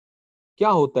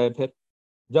کیا ہوتا ہے پھر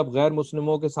جب غیر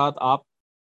مسلموں کے ساتھ آپ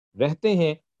رہتے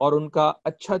ہیں اور ان کا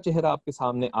اچھا چہرہ آپ کے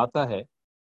سامنے آتا ہے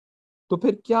تو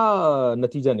پھر کیا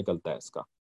نتیجہ نکلتا ہے اس کا؟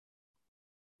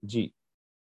 جی،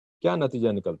 کیا نتیجہ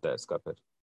نکلتا ہے اس کا پھر؟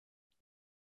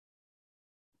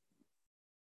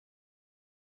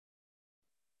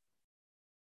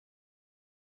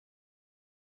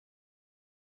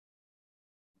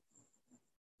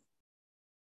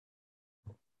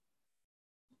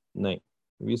 نہیں،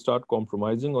 we start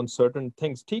compromising on certain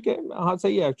things, ٹھیک ہے، ہاں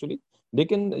صحیح ہے ایکچولی،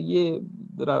 لیکن یہ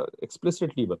ذرا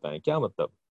ایکسپلسٹلی بتائیں کیا مطلب؟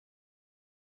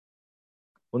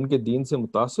 ان کے دین سے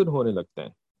متاثر ہونے لگتے ہیں؟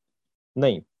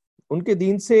 نہیں، ان کے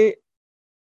دین سے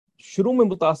شروع میں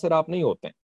متاثر آپ نہیں ہوتے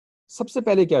ہیں، سب سے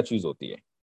پہلے کیا چیز ہوتی ہے؟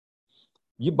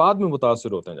 یہ بعد میں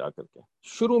متاثر ہوتے ہیں جا کر کے،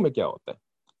 شروع میں کیا ہوتا ہے؟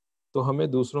 تو ہمیں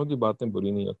دوسروں کی باتیں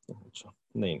بری نہیں لگتی، اچھا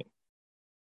نہیں نہیں،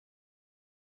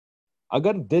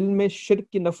 اگر دل میں شرک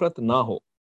کی نفرت نہ ہو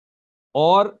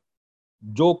اور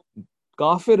جو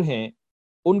کافر ہیں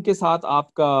ان کے ساتھ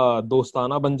آپ کا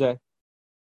دوستانہ بن جائے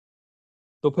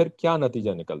تو پھر کیا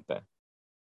نتیجہ نکلتا ہے؟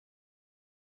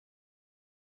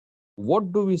 What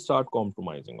do we start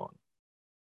compromising on?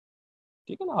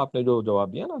 ٹھیک ہے نا، آپ نے جو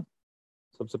جواب دیا نا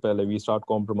سب سے پہلے، we start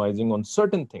compromising on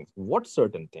certain things, what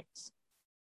certain things,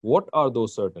 what are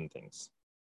those certain things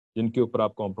جن کے اوپر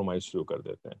آپ کمپرومائز شروع کر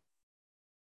دیتے ہیں؟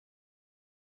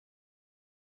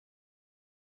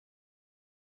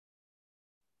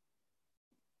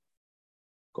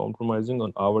 Compromising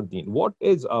on our then, what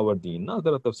is آور دین نا،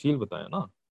 ذرا تفصیل بتائیں نا،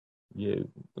 یہ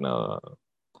اتنا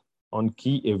ان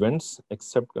کی ایونٹس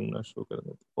ایکسپٹ کرنا شروع کر دیتے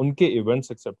ہیں، ان کے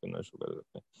ایونٹس ایکسپٹ کرنا شروع کر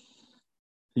دیتے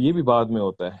ہیں، یہ بھی بعد میں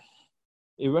ہوتا ہے،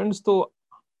 ایونٹس تو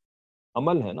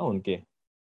عمل ہے نا ان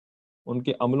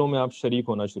کے عملوں میں آپ شریک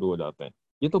ہونا شروع ہو جاتے ہیں،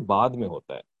 یہ تو بعد میں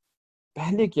ہوتا ہے،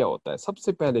 پہلے کیا ہوتا ہے؟ سب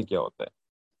سے پہلے کیا ہوتا ہے؟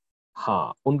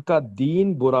 ہاں، ان کا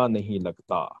دین برا نہیں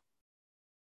لگتا،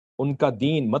 ان کا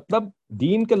دین، مطلب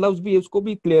دین کے لفظ بھی اس کو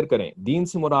بھی کلیئر کریں، دین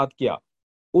سے مراد کیا؟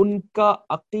 ان کا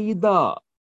عقیدہ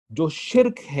جو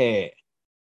شرک ہے،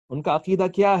 ان کا عقیدہ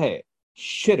کیا ہے؟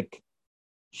 شرک،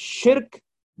 شرک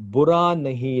برا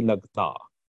نہیں لگتا،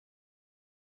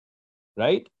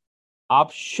 رائٹ.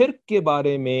 آپ شرک کے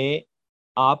بارے میں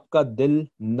آپ کا دل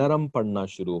نرم پڑنا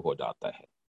شروع ہو جاتا ہے.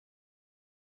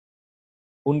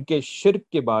 ان کے شرک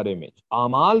کے بارے میں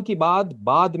اعمال کی بات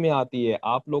بعد میں آتی ہے.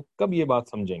 آپ لوگ کب یہ بات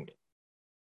سمجھیں گے؟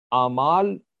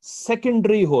 اعمال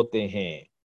سیکنڈری ہوتے ہیں،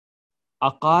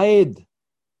 عقائد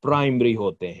پرائمری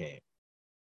ہوتے ہیں،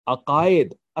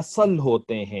 عقائد اصل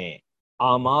ہوتے ہیں،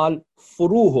 اعمال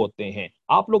فروع ہوتے ہیں.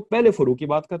 آپ لوگ پہلے فروع کی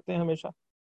بات کرتے ہیں ہمیشہ.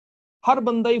 ہر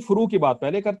بندہ ہی فروع کی بات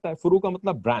پہلے کرتا ہے. فروع کا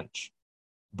مطلب برانچ.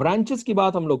 برانچز کی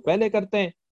بات ہم لوگ پہلے کرتے ہیں.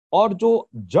 اور جو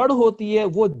جڑ ہوتی ہے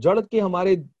وہ جڑ کے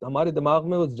ہمارے دماغ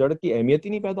میں اس جڑ کی اہمیت ہی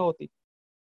نہیں پیدا ہوتی.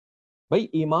 بھائی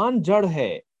ایمان جڑ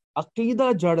ہے،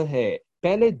 عقیدہ جڑ ہے،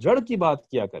 پہلے جڑ کی بات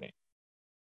کیا کریں،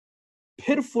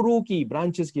 پھر فروع کی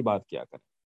برانچز کی بات کیا کریں.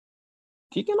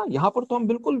 ٹھیک ہے نا؟ یہاں پر تو ہم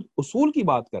بالکل اصول کی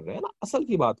بات کر رہے ہیں نا، اصل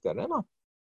کی بات کر رہے ہیں نا.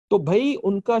 تو بھائی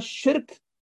ان کا شرک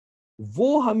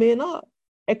وہ ہمیں نا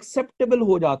ایکسپٹیبل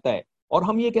ہو جاتا ہے، اور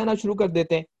ہم یہ کہنا شروع کر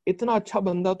دیتے ہیں اتنا اچھا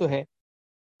بندہ تو ہے،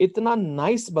 اتنا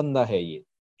نائس بندہ ہے یہ،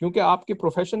 کیونکہ آپ کے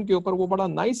پروفیشن کے اوپر وہ بڑا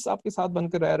نائس آپ کے ساتھ بن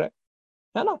کر رہ رہا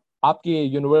ہے نا. آپ کی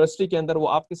یونیورسٹی کے اندر وہ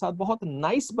آپ کے ساتھ بہت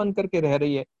نائس بن کر کے رہ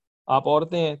رہی ہے. آپ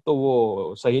عورتیں ہیں تو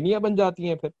وہ صحینیاں بن جاتی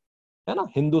ہیں، پھر ہے نا،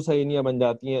 ہندو صحینیاں بن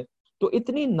جاتی ہیں. تو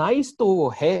اتنی نائس تو وہ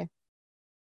ہے،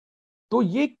 تو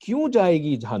یہ کیوں جائے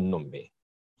گی جہنم میں؟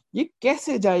 یہ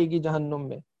کیسے جائے گی جہنم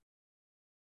میں؟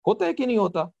 ہوتا ہے کہ نہیں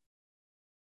ہوتا؟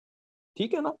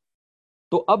 ٹھیک ہے نا.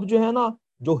 تو اب جو ہے نا،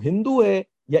 جو ہندو ہے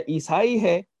یا عیسائی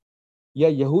ہے یا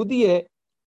یہودی ہے،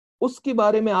 اس کے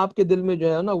بارے میں آپ کے دل میں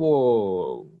جو ہے نا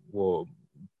وہ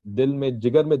دل میں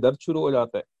جگر میں درد شروع ہو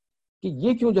جاتا ہے کہ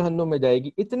یہ کیوں جہنم میں جائے گی،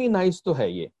 اتنی نائس تو ہے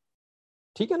یہ.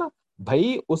 ٹھیک ہے نا.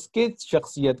 بھائی اس کے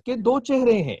شخصیت کے دو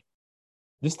چہرے ہیں،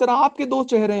 جس طرح آپ کے دو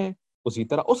چہرے ہیں اسی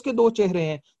طرح اس کے دو چہرے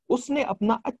ہیں. اس نے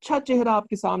اپنا اچھا چہرہ آپ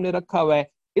کے سامنے رکھا ہوا ہے،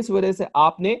 اس وجہ سے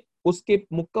آپ نے اس کے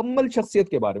مکمل شخصیت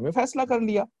کے بارے میں فیصلہ کر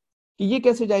لیا کہ یہ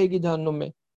کیسے جائے گی جہنم میں،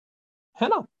 ہے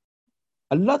نا.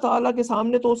 اللہ تعالیٰ کے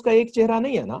سامنے تو اس کا ایک چہرہ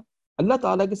نہیں ہے نا. اللہ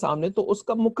تعالیٰ کے سامنے تو اس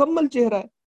کا مکمل چہرہ ہے.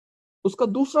 اس کا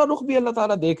دوسرا رخ بھی اللہ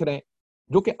تعالیٰ دیکھ رہے ہیں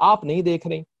جو کہ آپ نہیں دیکھ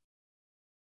رہے.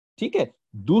 ٹھیک ہے.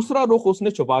 دوسرا رخ اس نے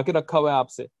چھپا کے رکھا ہوا ہے آپ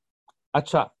سے.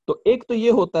 اچھا، تو ایک تو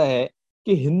یہ ہوتا ہے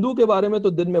کہ ہندو کے بارے میں تو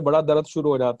دل میں بڑا درد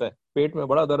شروع ہو جاتا ہے، پیٹ میں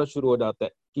بڑا درد شروع ہو جاتا ہے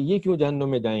کہ یہ کیوں جہنم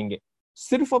میں جائیں گے،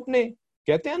 صرف اپنے،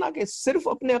 کہتے ہیں نا کہ صرف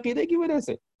اپنے عقیدے کی وجہ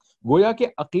سے. گویا کہ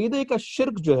عقیدے کا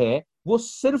شرک جو ہے وہ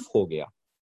صرف ہو گیا،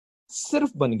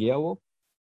 صرف بن گیا. وہ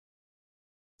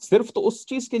صرف تو اس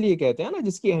چیز کے لیے کہتے ہیں نا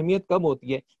جس کی اہمیت کم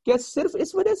ہوتی ہے. کیا صرف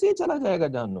اس وجہ سے ہی چلا جائے گا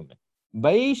جہنم میں؟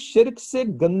 بھائی شرک سے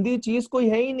گندی چیز کوئی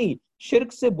ہے ہی نہیں،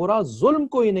 شرک سے برا ظلم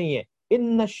کوئی نہیں ہے.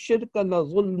 ان الشرک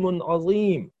لظلم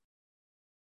عظیم.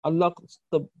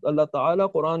 اللہ تعالیٰ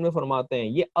قرآن میں فرماتے ہیں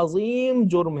یہ عظیم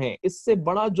جرم ہے، اس سے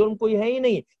بڑا جرم کوئی ہے ہی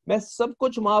نہیں. میں سب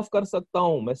کچھ معاف کر سکتا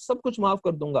ہوں، میں سب کچھ معاف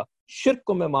کر دوں گا، شرک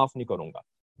کو میں معاف نہیں کروں گا.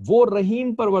 وہ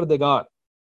رحیم پروردگار.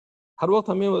 ہر وقت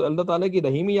ہمیں اللہ تعالیٰ کی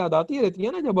رحیمی یاد آتی رہتی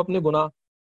ہے نا جب اپنے گناہ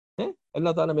ہیں. اللہ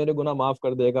تعالیٰ میرے گناہ معاف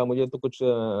کر دے گا، مجھے تو کچھ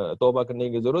توبہ کرنے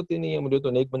کی ضرورت ہی نہیں ہے، مجھے تو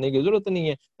نیک بننے کی ضرورت نہیں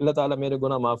ہے، اللہ تعالیٰ میرے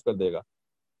گناہ معاف کر دے گا،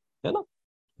 ہے نا.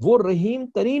 وہ رحیم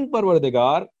ترین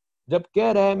پروردگار جب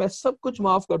کہہ رہا ہے میں سب کچھ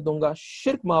معاف کر دوں گا،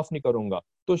 شرک معاف نہیں کروں گا،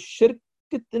 تو شرک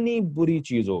کتنی بری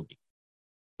چیز ہوگی،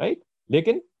 رائٹ.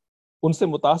 لیکن ان سے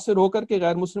متاثر ہو کر کے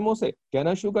غیر مسلموں سے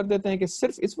کہنا شروع کر دیتے ہیں کہ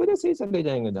صرف اس وجہ سے ہی چلے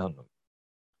جائیں گے جہنم.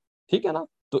 ٹھیک ہے نا.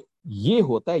 تو یہ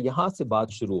ہوتا ہے، یہاں سے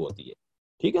بات شروع ہوتی ہے.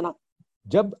 ٹھیک ہے نا.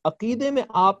 جب عقیدے میں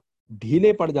آپ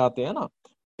ڈھیلے پڑ جاتے ہیں نا،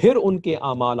 پھر ان کے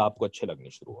اعمال آپ کو اچھے لگنے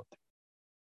شروع ہوتے ہیں.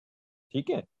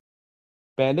 ٹھیک ہے.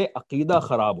 پہلے عقیدہ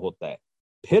خراب ہوتا ہے،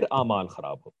 پھر اعمال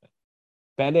خراب ہوتے ہیں.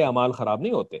 پہلے اعمال خراب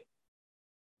نہیں ہوتے.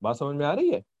 بات سمجھ میں آ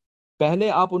رہی ہے؟ پہلے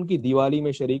آپ ان کی دیوالی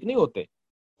میں شریک نہیں ہوتے،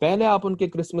 پہلے آپ ان کے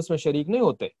کرسمس میں شریک نہیں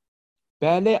ہوتے.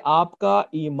 پہلے آپ کا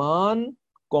ایمان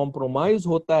کمپرومائز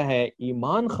ہوتا ہے،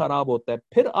 ایمان خراب ہوتا ہے،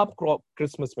 پھر آپ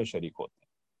کرسمس میں شریک ہوتے ہیں،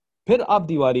 پھر آپ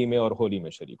دیوالی میں اور ہولی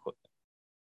میں شریک ہوتے ہیں.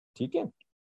 ٹھیک ہے.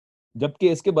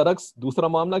 جبکہ اس کے برعکس دوسرا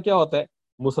معاملہ کیا ہوتا ہے؟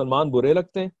 مسلمان برے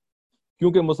لگتے ہیں،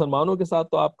 کیونکہ مسلمانوں کے ساتھ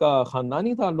تو آپ کا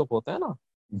خاندانی تعلق ہوتا ہے نا،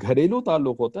 گھریلو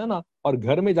تعلق ہوتا ہے نا. اور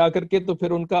گھر میں جا کر کے تو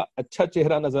پھر ان کا اچھا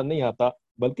چہرہ نظر نہیں آتا،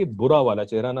 بلکہ برا والا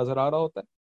چہرہ نظر آ رہا ہوتا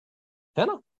ہے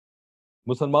نا.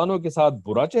 مسلمانوں کے ساتھ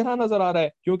برا چہرہ نظر آ رہا ہے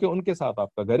کیونکہ ان کے ساتھ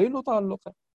آپ کا گھریلو تعلق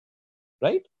ہے،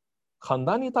 رائٹ،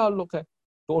 خاندانی تعلق ہے،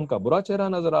 تو ان کا برا چہرہ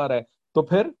نظر آ رہا ہے. تو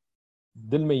پھر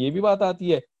دل میں یہ بھی بات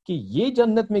آتی ہے کہ یہ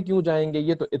جنت میں کیوں جائیں گے،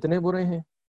 یہ تو اتنے برے ہیں،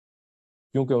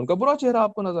 کیونکہ ان کا برا چہرہ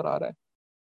آپ کو نظر آ رہا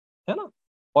ہے نا.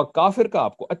 اور کافر کا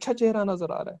آپ کو اچھا چہرہ نظر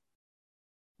آ رہا ہے.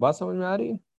 بات سمجھ میں آ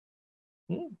رہی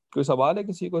ہے؟ کوئی سوال ہے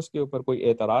کسی کو اس کے اوپر؟ کوئی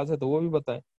اعتراض ہے تو وہ بھی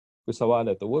بتائیں، کوئی سوال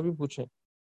ہے تو وہ بھی پوچھیں.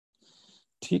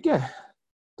 ٹھیک ہے.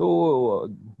 تو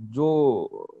جو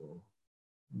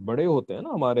بڑے ہوتے ہیں نا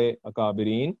ہمارے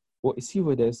اکابرین، وہ اسی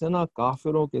وجہ سے نا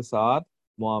کافروں کے ساتھ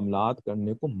معاملات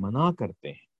کرنے کو منع کرتے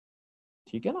ہیں،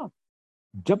 ٹھیک ہے نا؟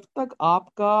 جب تک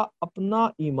آپ کا اپنا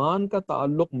ایمان کا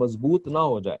تعلق مضبوط نہ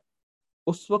ہو جائے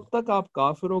اس وقت تک آپ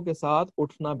کافروں کے ساتھ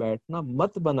اٹھنا بیٹھنا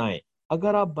مت بنائیں،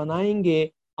 اگر آپ بنائیں گے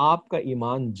آپ کا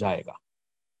ایمان جائے گا،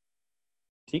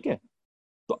 ٹھیک ہے؟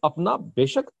 تو اپنا بے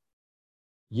شک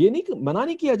یہ نہیں منع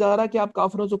نہیں کیا جا رہا کہ آپ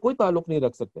کافروں سے کوئی تعلق نہیں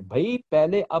رکھ سکتے، بھائی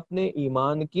پہلے اپنے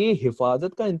ایمان کی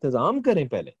حفاظت کا انتظام کریں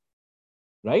پہلے،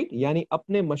 رائٹ؟ یعنی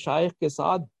اپنے مشائخ کے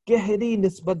ساتھ گہری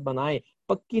نسبت بنائیں،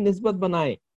 پکی نسبت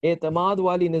بنائیں، اعتماد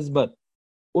والی نسبت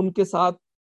ان کے ساتھ،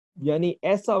 یعنی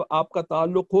ایسا آپ کا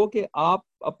تعلق ہو کہ آپ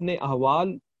اپنے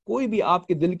احوال، کوئی بھی آپ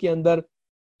کے دل کے اندر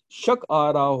شک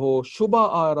آ رہا ہو، شبہ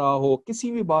آ رہا ہو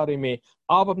کسی بھی بارے میں،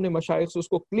 آپ اپنے مشائخ سے اس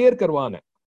کو کلیئر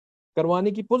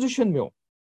کروانے کی پوزیشن میں ہو،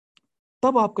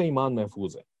 تب آپ کا ایمان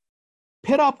محفوظ ہے۔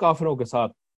 پھر آپ کافروں کے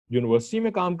ساتھ یونیورسٹی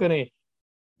میں کام کریں،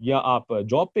 یا آپ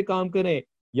جاب پہ کام کریں،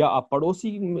 یا آپ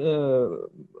پڑوسی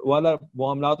والا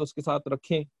معاملات اس کے ساتھ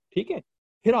رکھیں، ٹھیک ہے؟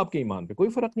 پھر آپ کے ایمان پہ کوئی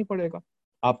فرق نہیں پڑے گا،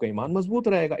 آپ کا ایمان مضبوط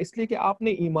رہے گا، اس لیے کہ آپ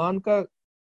نے ایمان کا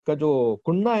جو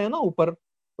کنڈا ہے نا اوپر،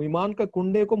 ایمان کا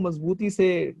کنڈے کو مضبوطی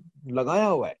سے لگایا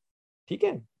ہوا ہے، ٹھیک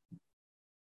ہے؟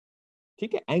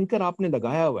 ٹھیک ہے، اینکر آپ نے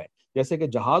لگایا ہوا ہے، جیسے کہ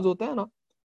جہاز ہوتا ہے نا،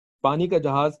 پانی کا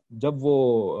جہاز جب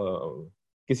وہ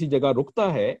کسی جگہ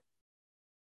رکتا ہے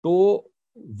تو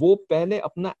وہ پہلے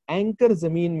اپنا اینکر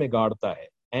زمین میں گاڑتا ہے،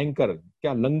 اینکر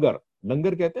کیا،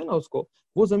 لنگر کہتے ہیں نا اس کو،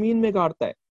 وہ زمین میں گاڑتا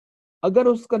ہے، اگر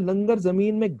اس کا لنگر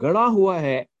زمین میں گڑا ہوا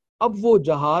ہے اب وہ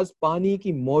جہاز پانی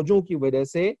کی موجوں کی وجہ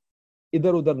سے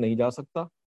ادھر ادھر نہیں جا سکتا،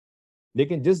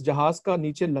 لیکن جس جہاز کا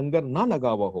نیچے لنگر نہ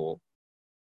لگا ہوا ہو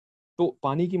تو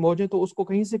پانی کی موجیں تو اس کو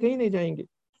کہیں سے کہیں نہیں جائیں گے۔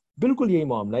 بالکل یہی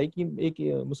معاملہ ہے کہ ایک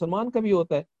مسلمان کا بھی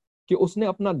ہوتا ہے کہ اس نے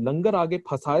اپنا لنگر آگے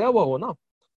پھنسایا ہوا ہو نا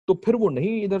تو پھر وہ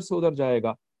نہیں ادھر سے ادھر جائے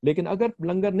گا، لیکن اگر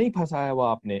لنگر نہیں پھنسایا ہوا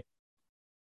آپ نے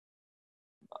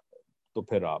تو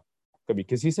پھر آپ کبھی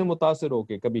کسی سے متاثر ہو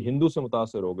کے، کبھی ہندو سے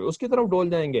متاثر ہو گئے اس کی طرف ڈول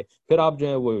جائیں گے، پھر آپ جو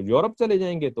ہے وہ یورپ چلے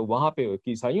جائیں گے تو وہاں پہ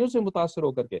عیسائیوں سے متاثر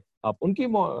ہو کر کے آپ ان کی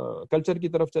کلچر کی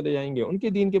طرف چلے جائیں گے، ان کے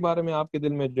دین کے بارے میں آپ کے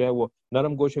دل میں جو ہے وہ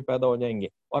نرم گوشے پیدا ہو جائیں گے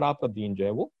اور آپ کا دین جو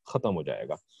ہے وہ ختم ہو جائے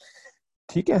گا،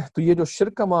 ٹھیک ہے؟ تو یہ جو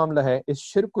شرک کا معاملہ ہے، اس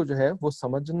شرک کو جو ہے وہ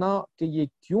سمجھنا کہ یہ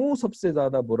کیوں سب سے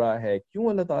زیادہ برا ہے، کیوں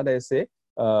اللہ تعالیٰ اس سے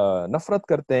نفرت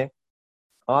کرتے ہیں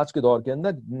آج کے دور کے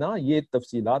اندر نا، یہ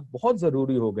تفصیلات بہت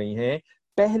ضروری ہو گئی ہیں،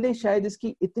 پہلے شاید اس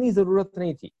کی اتنی ضرورت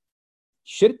نہیں تھی،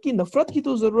 شرک کی نفرت کی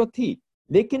تو ضرورت تھی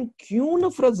لیکن کیوں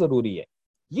نفرت ضروری ہے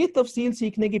یہ تفصیل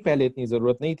سیکھنے کی پہلے اتنی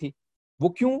ضرورت نہیں تھی۔ وہ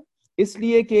کیوں؟ اس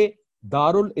لیے کہ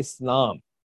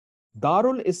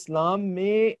دارالاسلام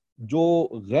میں جو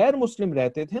غیر مسلم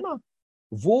رہتے تھے نا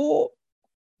وہ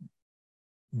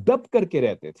دب کر کے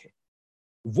رہتے تھے،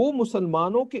 وہ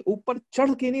مسلمانوں کے اوپر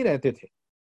چڑھ کے نہیں رہتے تھے،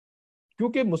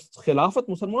 کیونکہ خلافت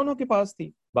مسلمانوں کے پاس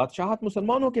تھی، بادشاہت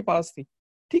مسلمانوں کے پاس تھی،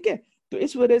 ٹھیک ہے؟ تو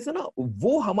اس وجہ سے نا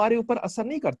وہ ہمارے اوپر اثر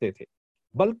نہیں کرتے تھے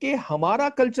بلکہ ہمارا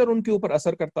کلچر ان کے اوپر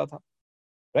اثر کرتا تھا،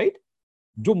 رائٹ؟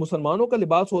 جو مسلمانوں کا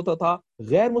لباس ہوتا تھا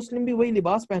غیر مسلم بھی وہی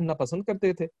لباس پہننا پسند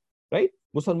کرتے تھے، رائٹ؟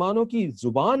 مسلمانوں کی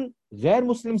زبان غیر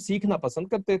مسلم سیکھنا پسند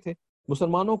کرتے تھے،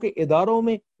 مسلمانوں کے اداروں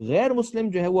میں غیر مسلم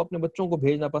جو ہے وہ اپنے بچوں کو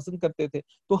بھیجنا پسند کرتے تھے،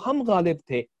 تو ہم غالب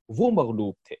تھے وہ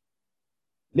مغلوب تھے،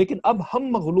 لیکن اب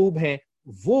ہم مغلوب ہیں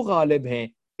وہ غالب ہیں،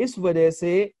 اس وجہ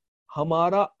سے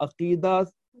ہمارا عقیدہ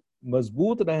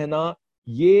مضبوط رہنا،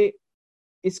 یہ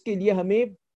اس کے لیے ہمیں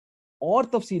اور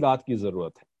تفصیلات کی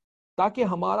ضرورت ہے تاکہ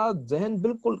ہمارا ذہن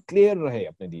بالکل کلیئر رہے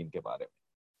اپنے دین کے بارے میں،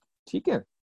 ٹھیک ہے؟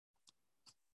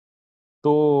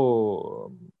 تو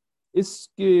اس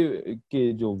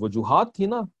کے جو وجوہات تھی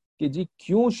نا کہ جی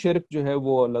کیوں شرک جو ہے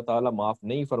وہ اللہ تعالیٰ معاف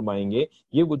نہیں فرمائیں گے،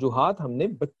 یہ وجوہات ہم نے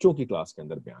بچوں کی کلاس کے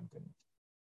اندر بیان کرنی تھی،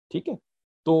 ٹھیک ہے؟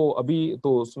 تو ابھی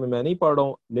تو اس میں نہیں پڑھ رہا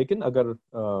ہوں، لیکن اگر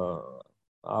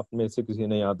آپ میں سے کسی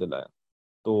نے یاد دلایا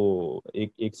تو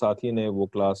ایک ساتھی نے وہ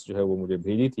کلاس جو ہے وہ مجھے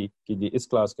بھیجی تھی کہ جی اس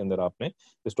کلاس کے اندر آپ نے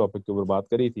اس ٹاپک کے اوپر بات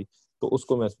کری تھی، تو اس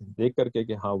کو میں دیکھ کر کے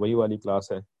کہ ہاں وہی والی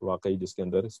کلاس ہے واقعی جس کے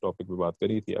اندر اس ٹاپک پہ بات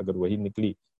کری تھی، اگر وہی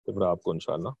نکلی تو پھر آپ کو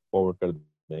انشاءاللہ فارورڈ کر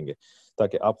دیں گے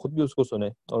تاکہ آپ خود بھی اس کو سنیں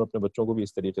اور اپنے بچوں کو بھی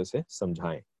اس طریقے سے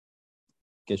سمجھائیں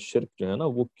کہ شرک جو ہے نا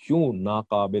وہ کیوں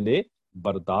ناقابل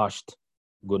برداشت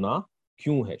گناہ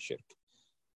کیوں ہے شرک،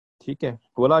 ٹھیک ہے؟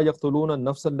 ولا یقتلون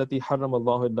النفس التي حرم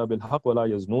اللہ الا بالحق ولا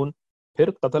یزنون،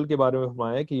 پھر قتل کے بارے میں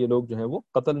فرمایا ہے کہ یہ لوگ جو ہیں وہ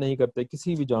قتل نہیں کرتے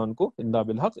کسی بھی جان کو الا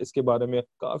بالحق، اس کے بارے میں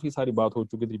کافی ساری بات ہو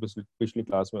چکی تھی پچھلی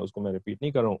کلاس میں، اس کو میں ریپیٹ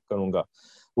نہیں کروں گا۔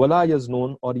 ولا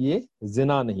یزنون، اور یہ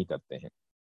زنا نہیں کرتے ہیں،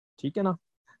 ٹھیک ہے نا؟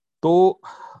 تو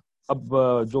اب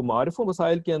جو معارف و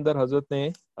مسائل کے اندر حضرت نے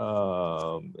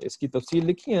اس کی تفصیل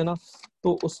لکھی ہے نا،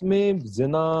 تو اس میں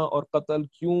زنا اور قتل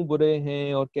کیوں برے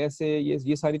ہیں اور کیسے،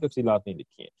 یہ ساری تفصیلات نہیں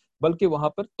لکھی ہیں، بلکہ وہاں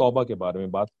پر توبہ کے بارے میں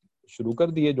بات شروع کر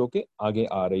دی ہے جو کہ آگے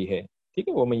آ رہی ہے. ٹھیک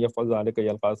ہے، وَمَن يَفْعَلْ ذَلِكَ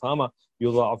يَلْقَ أَثَامًا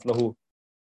يُضَاعَفْ لَهُ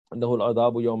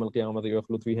العذاب یوم القیامت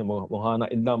یخلد فیہ مہانا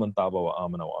الا من تاب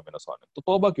وآمن وعمل صالحا. تو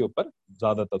توبہ کے اوپر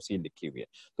زیادہ تفصیل لکھی ہوئی ہے.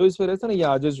 تو اس وجہ سے نا یہ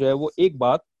عاجز جو ہے وہ ایک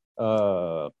بات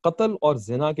قتل اور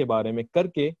زنا کے بارے میں کر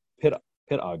کے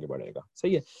پھر آگے بڑھے گا.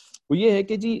 صحیح ہے. وہ یہ ہے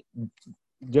کہ جی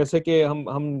جیسے کہ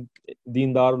ہم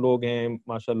دیندار لوگ ہیں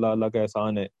ماشاءاللہ، اللہ کا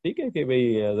احسان ہے، ٹھیک ہے کہ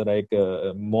بھئی ذرا ایک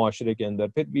معاشرے کے اندر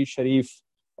پھر بھی شریف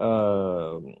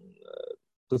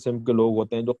قسم کے لوگ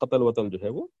ہوتے ہیں جو قتل وتل جو ہے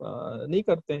وہ نہیں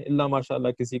کرتے ہیں، اللہ ماشاء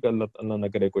اللہ کسی کا اللہ نہ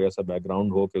کرے کوئی ایسا بیک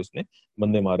گراؤنڈ ہو کہ اس نے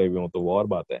بندے مارے ہوئے ہوں تو وہ اور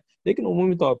بات ہے. لیکن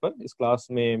عمومی طور پر اس کلاس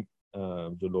میں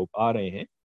جو لوگ آ رہے ہیں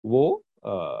وہ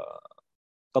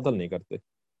قتل نہیں کرتے.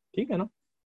 ٹھیک ہے نا.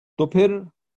 تو پھر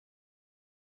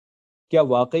کیا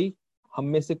واقعی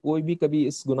ہم میں سے کوئی بھی کبھی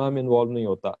اس گناہ میں انوالو نہیں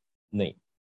ہوتا؟ نہیں.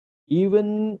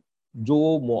 ایون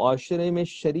جو معاشرے میں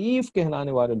شریف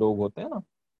کہلانے والے لوگ ہوتے ہیں نا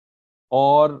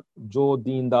اور جو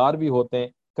دیندار بھی ہوتے ہیں،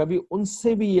 کبھی ان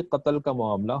سے بھی یہ قتل کا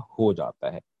معاملہ ہو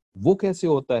جاتا ہے. وہ کیسے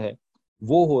ہوتا ہے؟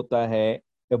 وہ ہوتا ہے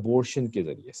ابورشن کے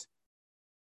ذریعے سے.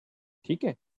 ٹھیک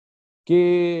ہے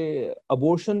کہ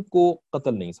ابورشن کو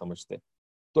قتل نہیں سمجھتے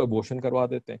تو ابورشن کروا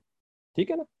دیتے ہیں.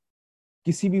 ٹھیک ہے نا.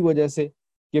 کسی بھی وجہ سے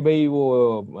کہ بھئی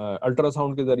وہ الٹرا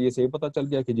ساؤنڈ کے ذریعے سے یہ پتا چل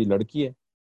گیا کہ جی لڑکی ہے،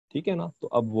 ٹھیک ہے نا، تو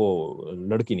اب وہ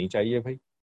لڑکی نہیں چاہیے بھائی،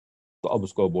 تو اب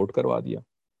اس کو ابورٹ کروا دیا.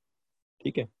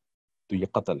 ٹھیک ہے. تو یہ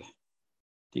قتل ہے.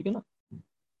 ٹھیک ہے نا.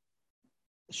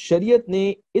 شریعت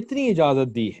نے اتنی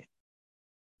اجازت دی ہے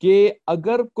کہ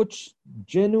اگر کچھ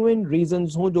جینوئن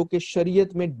ریزنز ہوں جو کہ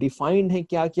شریعت میں ڈیفائنڈ ہیں،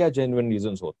 کیا کیا جینوئن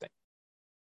ریزنز ہوتے ہیں.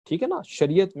 ٹھیک ہے نا.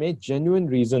 شریعت میں جینوئن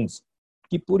ریزنز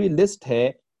کی پوری لسٹ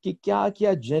ہے کہ کیا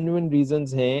کیا جینوئن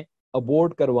ریزنز ہیں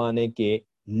ابورٹ کروانے کے.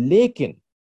 لیکن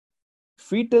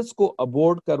فیٹس کو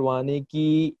ابورٹ کروانے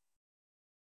کی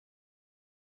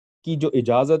جو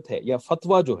اجازت ہے یا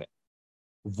فتویٰ جو ہے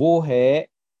وہ ہے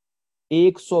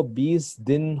 120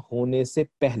 دن ہونے سے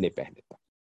پہلے تک.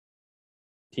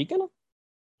 ٹھیک ہے نا.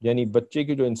 یعنی بچے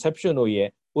کی جو انسیپشن ہوئی ہے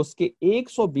اس کے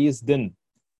 120 دن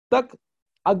تک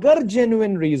اگر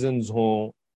جینوئن ریزنز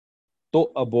ہوں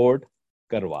تو ابورٹ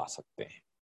کروا سکتے ہیں.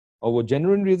 اور وہ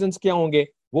جینوئن ریزنز کیا ہوں گے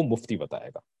وہ مفتی بتائے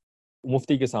گا.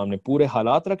 مفتی کے سامنے پورے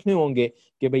حالات رکھنے ہوں گے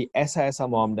کہ بھئی ایسا ایسا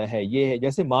معاملہ ہے، یہ ہے،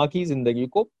 جیسے ماں کی زندگی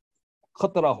کو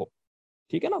خطرہ ہو.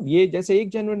 ٹھیک ہے نا. یہ جیسے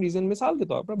ایک جینوئن ریزن مثال کے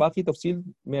طور پر، باقی تفصیل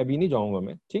میں ابھی نہیں جاؤں گا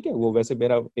میں. ٹھیک ہے. وہ ویسے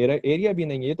میرا ایریا بھی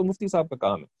نہیں ہے، یہ تو مفتی صاحب کا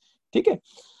کام ہے. ٹھیک ہے.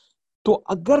 تو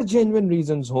اگر جینوئن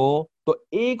ریزنز ہوں تو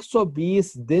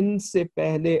 120 دن سے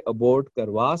پہلے ابورٹ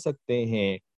کروا سکتے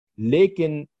ہیں.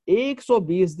 لیکن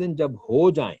 120 دن جب ہو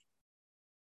جائیں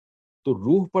تو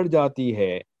روح پڑ جاتی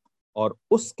ہے اور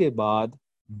اس کے بعد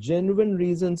جینوئن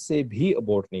ریزن سے بھی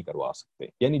ابورٹ نہیں کروا سکتے.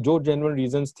 یعنی جو جینوئن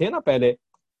ریزنز تھے نا پہلے،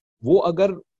 وہ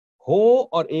اگر ہو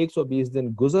اور 120 دن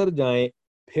گزر جائیں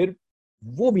پھر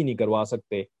وہ بھی نہیں کروا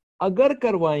سکتے. اگر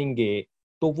کروائیں گے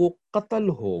تو وہ قتل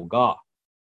ہوگا.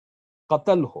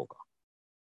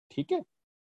 ٹھیک ہے.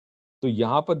 تو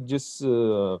یہاں پر جس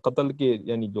قتل کے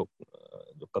یعنی جو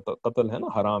قتل ہے نا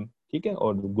حرام، ٹھیک ہے،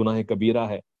 اور گناہ کبیرہ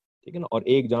ہے، ٹھیک ہے نا، اور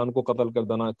ایک جان کو قتل کر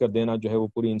دینا جو ہے وہ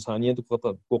پوری انسانیت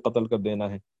کو قتل کر دینا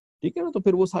ہے. ٹھیک ہے نا. تو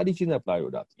پھر وہ ساری چیزیں اپلائی ہو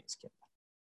جاتی ہیں اس کے اندر.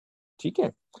 ٹھیک ہے.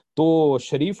 تو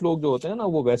شریف لوگ جو ہوتے ہیں نا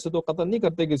وہ ویسے تو قتل نہیں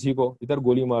کرتے کسی کو، ادھر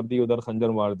گولی مار دی ادھر خنجر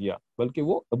مار دیا، بلکہ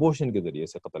وہ ابورشن کے ذریعے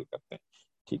سے قتل کرتے ہیں.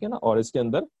 ٹھیک ہے نا. اور اس کے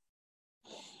اندر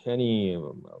یعنی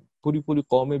پوری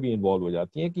قومیں بھی انوالو ہو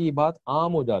جاتی ہیں کہ یہ بات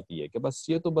عام ہو جاتی ہے کہ بس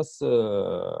یہ تو بس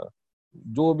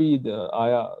جو بھی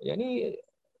آیا، یعنی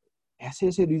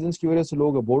ایسے ریزنز کی وجہ سے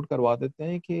لوگ ابورٹ کروا دیتے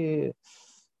ہیں کہ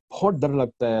بہت ڈر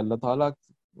لگتا ہے. اللہ تعالیٰ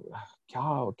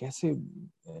کیسے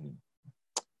یعنی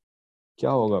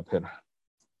کیا ہوگا پھر.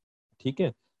 ٹھیک ہے.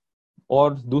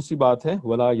 اور دوسری بات ہے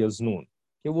ولا یزنون،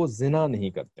 کہ وہ زنا نہیں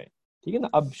کرتے. ٹھیک ہے نا.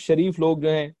 اب شریف لوگ جو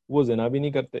ہیں وہ زنا بھی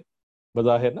نہیں کرتے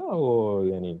بظاہر نا، وہ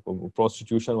یعنی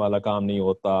پروسٹیٹیوشن والا کام نہیں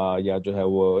ہوتا، یا جو ہے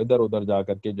وہ ادھر ادھر جا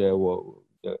کر کے جو ہے وہ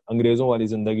انگریزوں والی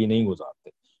زندگی نہیں گزارتے.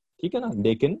 ٹھیک ہے نا.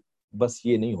 لیکن بس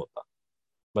یہ نہیں ہوتا،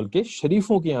 بلکہ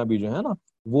شریفوں کے یہاں بھی جو ہے نا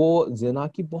وہ زنا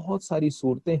کی بہت ساری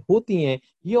صورتیں ہوتی ہیں.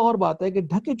 یہ اور بات ہے کہ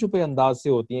ڈھکے چھپے انداز سے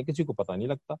ہوتی ہیں، کسی کو پتہ نہیں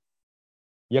لگتا،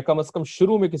 یا کم از کم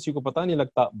شروع میں کسی کو پتہ نہیں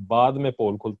لگتا، بعد میں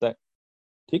پول کھلتا ہے.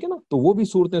 ٹھیک ہے نا. تو وہ بھی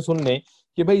صورتیں سن لیں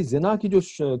کہ بھائی زنا کی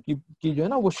جو ہے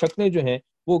نا وہ شکلیں جو ہیں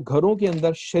وہ گھروں کے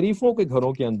اندر، شریفوں کے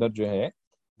گھروں کے اندر جو ہے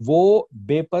وہ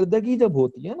بے پردگی جب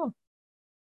ہوتی ہے نا،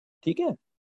 ٹھیک ہے،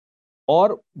 اور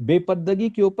بے پردگی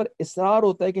کے اوپر اصرار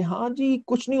ہوتا ہے کہ ہاں جی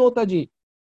کچھ نہیں ہوتا جی،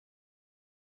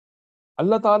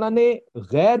 اللہ تعالیٰ نے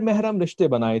غیر محرم رشتے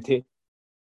بنائے تھے،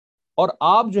 اور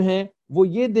آپ جو ہیں وہ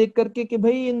یہ دیکھ کر کے کہ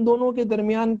بھئی ان دونوں کے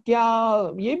درمیان کیا،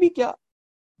 یہ بھی کیا،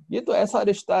 یہ تو ایسا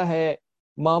رشتہ ہے،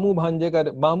 ماموں بھانجے کا،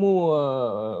 ماموں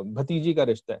بھتیجی کا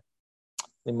رشتہ ہے،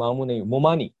 نہیں ماموں نہیں،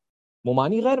 ممانی،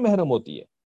 ممانی غیر محرم ہوتی ہے،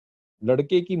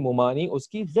 لڑکے کی ممانی اس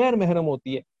کی غیر محرم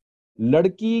ہوتی ہے،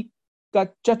 لڑکی کا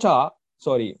چچا،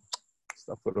 سوری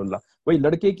استغفر اللہ، وہی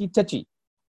لڑکے کی چچی،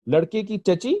 لڑکے کی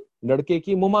چچی، لڑکے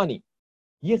کی ممانی،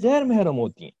 یہ غیر محرم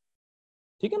ہوتی ہیں،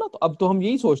 ٹھیک ہے نا. تو اب تو ہم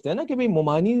یہی سوچتے ہیں نا کہ بھئی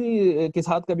ممانی کے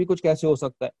ساتھ کبھی کچھ کیسے ہو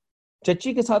سکتا ہے،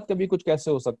 چچی کے ساتھ کبھی کچھ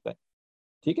کیسے ہو سکتا ہے،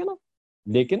 ٹھیک ہے نا.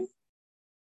 لیکن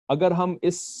اگر ہم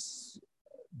اس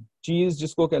چیز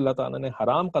جس کو کہ اللہ تعالیٰ نے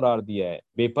حرام قرار دیا ہے،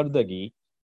 بے پردگی،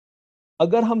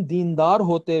 اگر ہم دیندار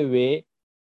ہوتے ہوئے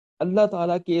اللہ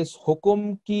تعالیٰ کے اس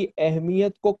حکم کی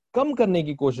اہمیت کو کم کرنے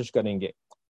کی کوشش کریں گے،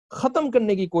 ختم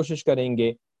کرنے کی کوشش کریں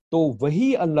گے، تو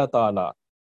وہی اللہ تعالیٰ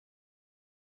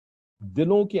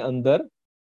دلوں کے اندر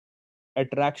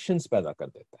اٹریکشنز پیدا کر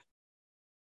دیتا ہے،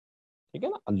 ٹھیک ہے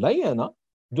نا. اللہ ہی ہے نا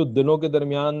جو دلوں کے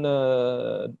درمیان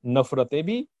نفرتیں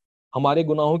بھی ہمارے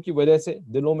گناہوں کی وجہ سے،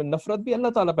 دلوں میں نفرت بھی اللہ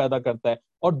تعالیٰ پیدا کرتا ہے،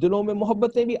 اور دلوں میں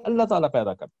محبتیں بھی اللہ تعالیٰ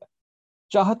پیدا کرتا ہے،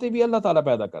 چاہتے بھی اللہ تعالیٰ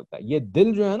پیدا کرتا ہے. یہ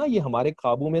دل جو ہے نا، یہ ہمارے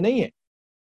قابو میں نہیں ہے.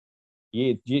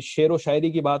 یہ شعر و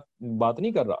شاعری کی بات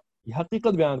نہیں کر رہا، یہ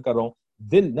حقیقت بیان کر رہا ہوں.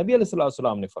 دل، نبی علیہ الصلوۃ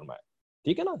والسلام نے فرمایا،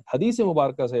 ٹھیک ہے نا، حدیث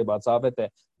مبارکہ سے یہ بات ثابت ہے،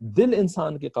 دل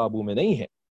انسان کے قابو میں نہیں ہے،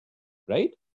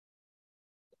 رائٹ.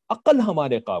 عقل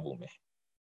ہمارے قابو میں ہے،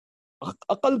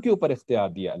 عقل کے اوپر اختیار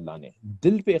دیا اللہ نے،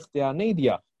 دل پہ اختیار نہیں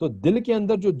دیا. تو دل کے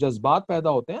اندر جو جذبات پیدا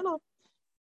ہوتے ہیں نا،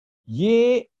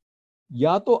 یہ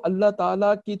یا تو اللہ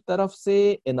تعالیٰ کی طرف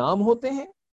سے انعام ہوتے ہیں،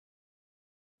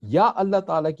 یا اللہ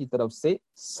تعالیٰ کی طرف سے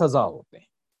سزا ہوتے ہیں.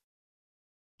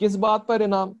 کس بات پر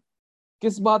انعام،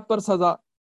 کس بات پر سزا؟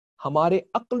 ہمارے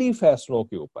عقلی فیصلوں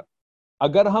کے اوپر.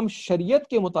 اگر ہم شریعت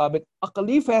کے مطابق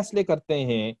عقلی فیصلے کرتے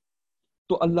ہیں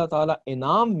تو اللہ تعالیٰ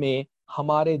انعام میں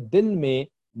ہمارے دل میں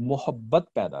محبت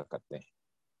پیدا کرتے ہیں،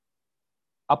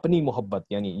 اپنی محبت،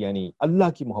 یعنی اللہ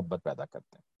کی محبت پیدا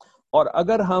کرتے ہیں. اور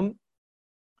اگر ہم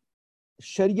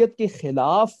شریعت کے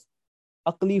خلاف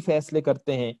عقلی فیصلے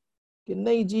کرتے ہیں کہ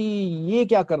نہیں جی یہ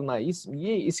کیا کرنا ہے،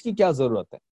 اس کی کیا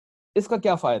ضرورت ہے، اس کا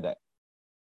کیا فائدہ ہے،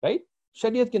 رائٹ،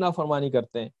 شریعت کی نافرمانی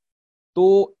کرتے ہیں،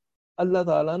 تو اللہ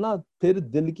تعالیٰ نا پھر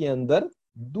دل کے اندر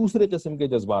دوسرے قسم کے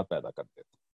جذبات پیدا کرتے ہیں،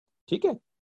 ٹھیک ہے.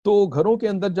 تو گھروں کے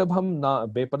اندر جب ہم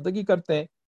بے پردگی کرتے ہیں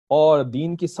اور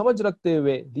دین کی سمجھ رکھتے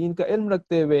ہوئے، دین کا علم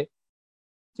رکھتے ہوئے،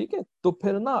 ٹھیک ہے، تو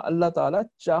پھر نا اللہ تعالیٰ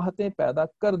چاہتے پیدا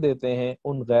کر دیتے ہیں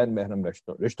ان غیر محرم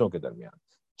رشتوں کے درمیان،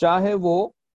 چاہے وہ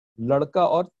لڑکا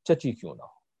اور چچی کیوں نہ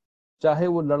ہو، چاہے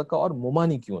وہ لڑکا اور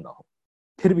ممانی کیوں نہ ہو،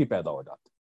 پھر بھی پیدا ہو جاتے،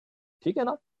 ٹھیک ہے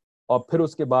نا. اور پھر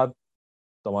اس کے بعد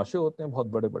تماشے ہوتے ہیں بہت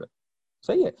بڑے بڑے،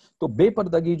 صحیح ہے. تو بے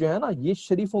پردگی جو ہے نا، یہ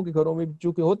شریفوں کے گھروں میں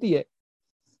چونکہ ہوتی ہے،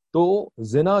 تو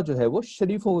زنا جو ہے وہ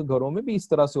شریفوں کے گھروں میں بھی اس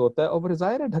طرح سے ہوتا ہے، اور پھر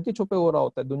ظاہر ہے ڈھکے چھپے ہو رہا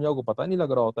ہوتا ہے، دنیا کو پتہ نہیں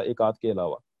لگ رہا ہوتا ایک آدھ کے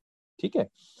علاوہ، ٹھیک ہے.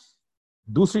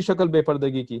 دوسری شکل بے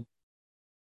پردگی کی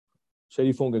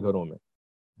شریفوں کے گھروں میں،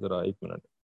 ذرا ایک minute.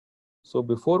 So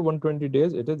before 120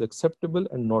 days it is acceptable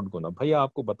and not gonna. بھائی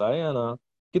آپ کو بتایا نا،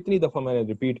 کتنی دفعہ میں نے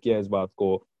ریپیٹ کیا اس بات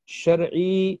کو،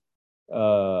 شرعی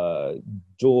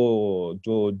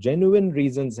جو جینوئن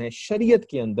ریزنز ہیں شریعت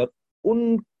کے اندر،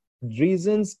 ان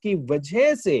ریزنز کی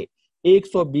وجہ سے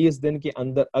 120 دن کے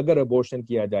اندر اگر ابورشن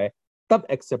کیا جائے تب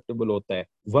ایکسیپٹیبل ہوتا ہے،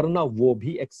 ورنہ وہ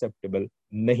بھی ایکسیپٹیبل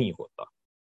نہیں ہوتا،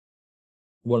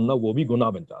 ورنہ وہ بھی گناہ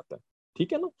بن جاتا ہے،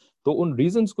 ٹھیک ہے نا. تو ان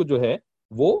ریزنز کو جو ہے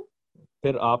وہ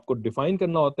پھر آپ کو ڈیفائن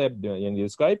کرنا ہوتا ہے، یعنی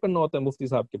ڈسکرائب کرنا ہوتا ہے مفتی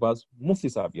صاحب کے پاس. مفتی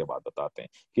صاحب یہ بات بتاتے ہیں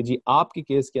کہ جی آپ کے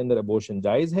کیس کے اندر ابورشن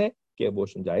جائز ہے کہ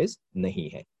ابورشن جائز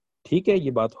نہیں ہے. ٹھیک ہے،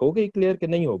 یہ بات ہو گئی کلیئر کہ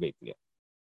نہیں ہو گئی کلیئر؟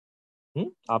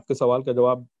 آپ کے سوال کا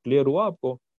جواب کلیئر ہوا آپ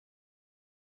کو؟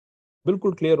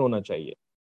 بالکل کلیئر ہونا چاہیے.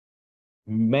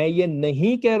 میں یہ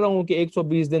نہیں کہہ رہا ہوں کہ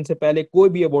 120 دن سے پہلے کوئی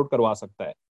بھی ابورٹ کروا سکتا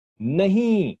ہے،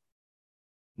 نہیں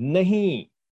نہیں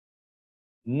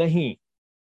نہیں،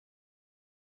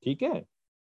 ٹھیک ہے.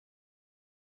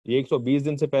 یہ 120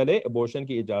 دن سے پہلے ابورشن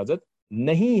کی اجازت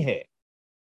نہیں ہے،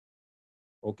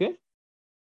 اوکے.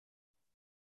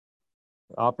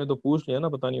 آپ نے تو پوچھ لیا نا،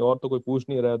 پتہ نہیں اور تو کوئی پوچھ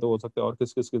نہیں رہا، تو ہو سکتا ہے اور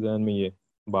کس کے ذہن میں یہ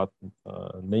بات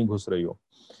نہیں گھس رہی ہو،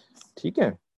 ٹھیک ہے.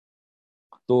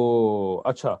 تو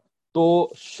اچھا، تو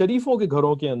شریفوں کے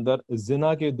گھروں کے اندر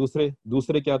زنا کے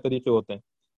دوسرے کیا طریقے ہوتے ہیں؟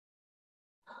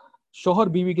 شوہر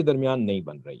بیوی کے درمیان نہیں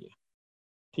بن رہی ہے،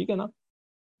 ٹھیک ہے نا.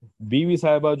 بیوی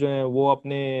صاحبہ جو ہیں وہ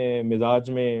اپنے مزاج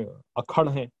میں اکھڑ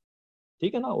ہیں،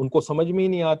 ٹھیک ہے نا، ان کو سمجھ میں ہی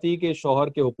نہیں آتی کہ شوہر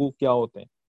کے حقوق کیا ہوتے ہیں.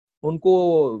 ان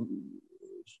کو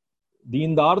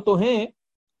دیندار تو ہیں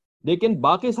لیکن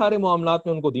باقی سارے معاملات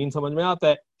میں ان کو دین سمجھ میں آتا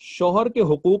ہے. شوہر کے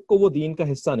حقوق کو وہ دین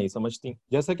کا حصہ نہیں سمجھتی،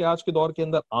 جیسا کہ آج کے دور کے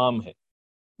اندر عام ہے.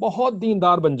 بہت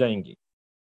دیندار بن جائیں گی،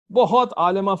 بہت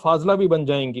عالمہ فاضلہ بھی بن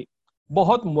جائیں گی،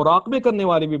 بہت مراقبے کرنے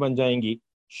والی بھی بن جائیں گی،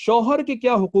 شوہر کے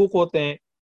کیا حقوق ہوتے ہیں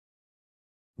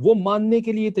وہ ماننے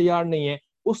کے لیے تیار نہیں ہے،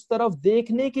 اس طرف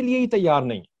دیکھنے کے لیے ہی تیار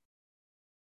نہیں ہے،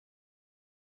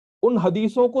 ان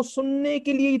حدیثوں کو سننے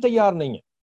کے لیے ہی تیار نہیں ہے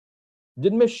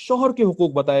جن میں شوہر کے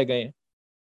حقوق بتائے گئے ہیں.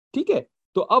 ٹھیک ہے،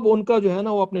 تو اب ان کا جو ہے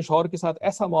نا وہ اپنے شوہر کے ساتھ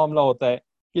ایسا معاملہ ہوتا ہے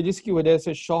کہ جس کی وجہ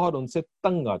سے شوہر ان سے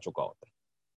تنگ آ چکا ہوتا ہے.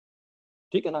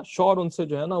 ٹھیک ہے نا، شوہر ان سے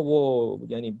جو ہے نا وہ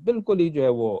یعنی بالکل ہی جو ہے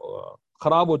وہ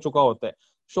خراب ہو چکا ہوتا ہے.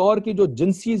 شوہر کی جو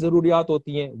جنسی ضروریات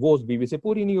ہوتی ہیں وہ اس بیوی سے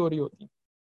پوری نہیں ہو رہی ہوتی.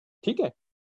 ٹھیک ہے،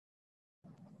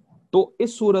 تو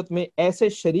اس صورت میں ایسے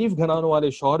شریف گھرانوں والے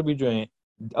شوہر بھی جو ہیں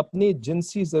اپنی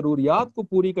جنسی ضروریات کو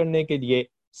پوری کرنے کے لیے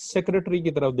سیکرٹری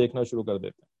کی طرف دیکھنا شروع کر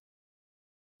دیتے ہیں.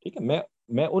 ٹھیک ہے،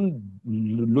 میں ان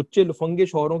لچے لفنگے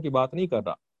شوہروں کی بات نہیں کر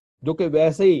رہا جو کہ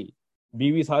ویسے ہی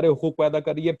بیوی سارے حقوق پیدا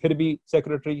کر رہی ہے پھر بھی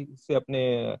سیکرٹری سے اپنے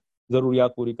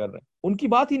ضروریات پوری کر رہے ہیں، ان کی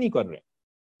بات ہی نہیں کر رہے.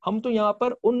 ہم تو یہاں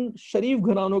پر ان شریف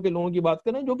گھرانوں کے لوگوں کی بات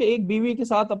کر رہے ہیں جو کہ ایک بیوی کے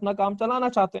ساتھ اپنا کام چلانا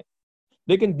چاہتے ہیں،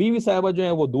 لیکن بیوی صاحبہ جو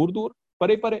ہیں وہ دور دور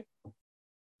پرے پرے.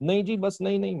 نہیں جی بس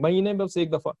نہیں مہینے میں بس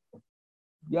ایک دفعہ.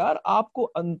 یار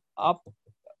آپ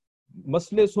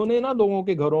مسئلے سنے نا لوگوں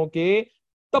کے گھروں کے،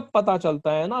 تب پتا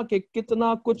چلتا ہے نا کہ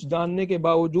کتنا کچھ جاننے کے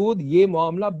باوجود یہ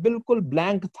معاملہ بالکل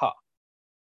بلینک تھا،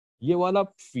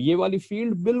 یہ والی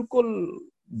فیلڈ بالکل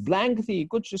بلینک تھی،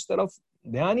 کچھ اس طرف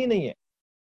دھیان ہی نہیں ہے.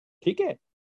 ٹھیک ہے،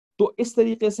 تو اس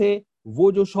طریقے سے وہ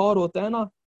جو شوہر ہوتا ہے نا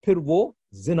پھر وہ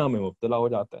زنا میں مبتلا ہو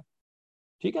جاتا ہے.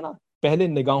 ٹھیک ہے نا، پہلے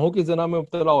نگاہوں کی زنا میں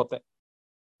مبتلا ہوتا ہے،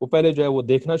 وہ پہلے جو ہے وہ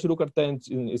دیکھنا شروع کرتا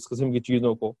ہے اس قسم کی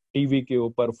چیزوں کو، ٹی وی کے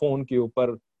اوپر، فون کے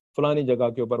اوپر، فلانی جگہ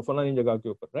کے اوپر، فلانی جگہ کے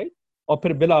اوپر، رائٹ، اور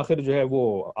پھر بالآخر جو ہے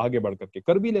وہ آگے بڑھ کر کے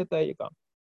کر بھی لیتا ہے یہ کام.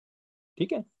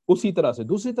 ٹھیک ہے، اسی طرح سے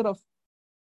دوسری طرف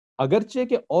اگرچہ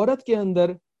کہ عورت کے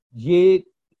اندر یہ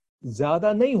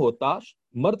زیادہ نہیں ہوتا،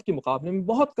 مرد کے مقابلے میں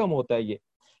بہت کم ہوتا ہے یہ،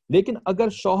 لیکن اگر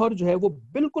شوہر جو ہے وہ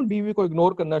بالکل بیوی کو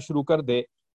اگنور کرنا شروع کر دے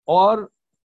اور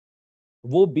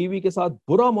وہ بیوی کے ساتھ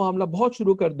برا معاملہ بہت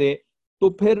شروع کر دے تو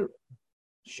پھر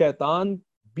شیطان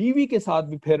بیوی کے ساتھ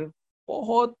بھی پھر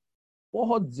بہت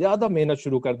بہت زیادہ محنت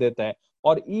شروع کر دیتا ہے.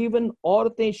 اور ایون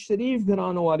عورتیں، شریف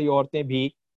گھرانوں والی عورتیں بھی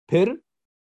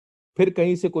پھر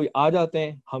کہیں سے کوئی آ جاتے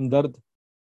ہیں ہمدرد،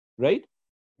 رائٹ،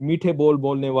 میٹھے بول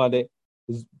بولنے والے،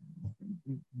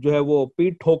 جو ہے وہ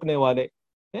پیٹ ٹھوکنے والے،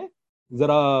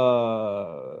 ذرا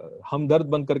ہمدرد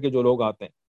بن کر کے جو لوگ آتے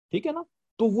ہیں. ٹھیک ہے نا،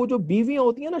 تو وہ جو بیویاں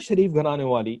ہوتی ہیں نا شریف گھرانے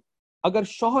والی، اگر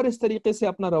شوہر اس طریقے سے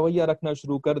اپنا رویہ رکھنا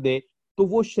شروع کر دے تو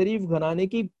وہ شریف گھرانے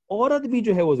کی عورت بھی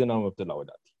جو ہے وہ زنا میں مبتلا ہو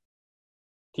جاتی.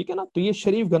 ٹھیک ہے نا، تو یہ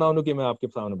شریف گھرانوں کی میں آپ کے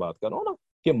سامنے بات کر رہا ہوں نا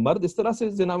کہ مرد اس طرح سے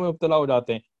زنا میں مبتلا ہو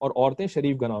جاتے ہیں اور عورتیں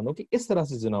شریف گھرانوں کی اس طرح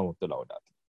سے زنا میں مبتلا ہو جاتی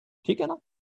ہیں. ٹھیک ہے نا،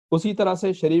 اسی طرح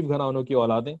سے شریف گھرانوں کی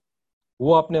اولادیں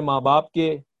وہ اپنے ماں باپ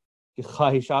کے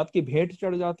خواہشات کی بھیٹ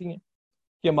چڑھ جاتی ہیں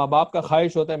کہ ماں باپ کا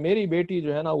خواہش ہوتا ہے میری بیٹی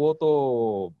جو ہے نا وہ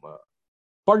تو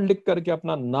پڑھ لکھ کر کے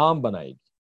اپنا نام بنائے گی،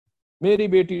 میری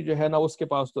بیٹی جو ہے نا اس کے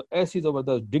پاس تو ایسی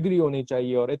زبردست ڈگری ہونی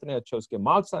چاہیے اور اتنے اچھے اس کے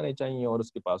مارکس آنے چاہیے اور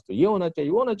اس کے پاس تو یہ ہونا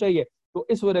چاہیے وہ ہونا چاہیے. تو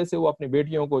اس وجہ سے وہ اپنی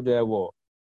بیٹیوں کو جو ہے وہ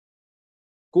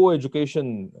کو ایجوکیشن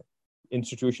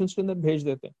انسٹیٹیوشنز کے اندر بھیج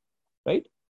دیتے ہیں، رائٹ،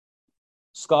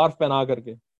 اسکارف پہنا کر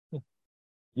کے،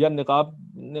 یا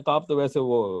نقاب تو ویسے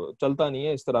وہ چلتا نہیں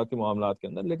ہے اس طرح کے معاملات کے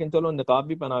اندر، لیکن چلو نقاب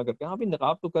بھی پہنا کر کے، ہاں بھی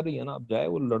نقاب تو کر رہی ہے نا، اب جائے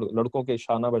وہ لڑکوں کے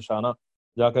شانہ بشانہ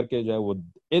جا کر کے جو ہے وہ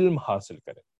علم حاصل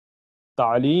کرے،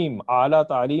 تعلیم، اعلیٰ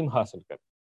تعلیم حاصل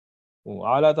کرے.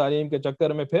 اعلیٰ تعلیم کے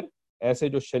چکر میں پھر ایسے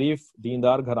جو شریف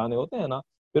دیندار گھرانے ہوتے ہیں نا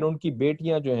پھر ان کی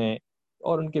بیٹیاں جو ہیں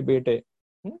اور ان کے بیٹے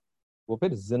وہ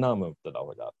پھر زنا میں مبتلا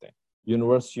ہو جاتے ہیں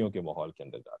یونیورسٹیوں کے ماحول کے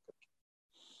اندر جا کر کے.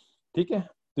 ٹھیک ہے،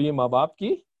 تو یہ ماں باپ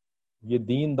کی، یہ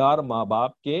دیندار ماں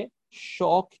باپ کے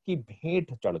شوق کی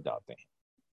بھیٹ چڑھ جاتے ہیں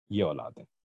یہ اولادیں.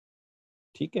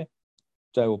 ٹھیک ہے،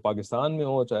 چاہے وہ پاکستان میں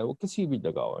ہو چاہے وہ کسی بھی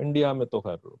جگہ ہو، انڈیا میں تو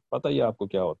خیر پتہ ہی آپ کو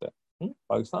کیا ہوتا ہے،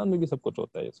 پاکستان میں بھی سب کچھ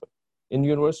ہوتا ہے یہ سب. ان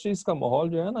یونیورسٹیز کا ماحول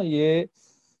جو ہے نا یہ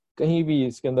کہیں بھی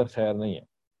اس کے اندر خیر نہیں ہے.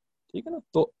 ٹھیک ہے نا،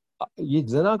 تو یہ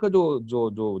زنا کا جو جو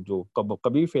جو جو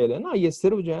قبیح فعل ہے نا یہ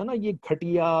صرف جو ہے نا یہ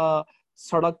گھٹیا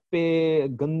سڑک پہ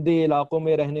گندے علاقوں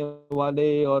میں رہنے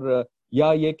والے اور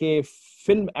یا یہ کہ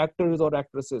فلم ایکٹرز اور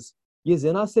ایکٹریسز، یہ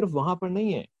زنا صرف وہاں پر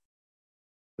نہیں ہے،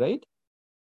 رائٹ،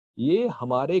 یہ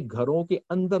ہمارے گھروں کے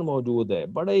اندر موجود ہے،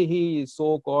 بڑے ہی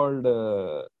سو کالڈ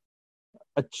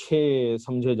اچھے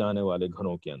سمجھے جانے والے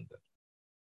گھروں کے اندر،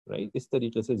 رائٹ، اس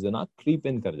طریقے سے زنا کریپ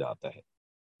ان کر جاتا ہے.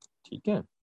 ٹھیک ہے،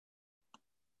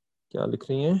 کیا لکھ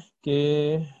رہی ہیں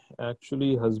کہ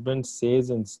actually husband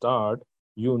Cs in start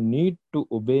You need to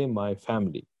obey my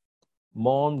family,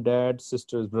 mom, dad,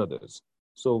 sisters, brothers.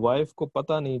 So wife کو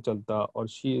پتہ نہیں چلتا اور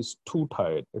she is too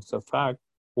tired. It's a fact.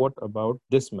 What about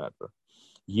this matter?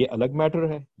 یہ الگ میٹر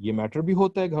ہے، یہ میٹر بھی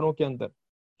ہوتا ہے گھروں کے اندر،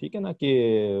 ٹھیک ہے نا، کہ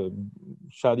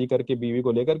شادی کر کے بیوی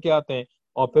کو لے کر کے آتے ہیں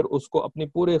اور پھر اس کو اپنے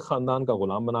پورے خاندان کا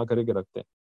غلام بنا کر کے رکھتے ہیں،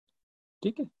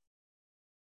 ٹھیک ہے،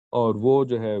 اور وہ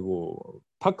جو ہے وہ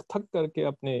تھک تھک کر کے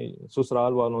اپنے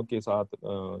سسرال والوں کے ساتھ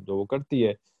جو وہ کرتی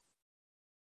ہے.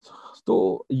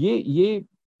 تو یہ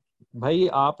بھائی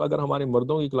آپ اگر ہمارے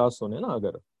مردوں کی کلاس سنیں نا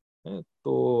اگر،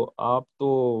 تو آپ تو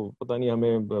پتہ نہیں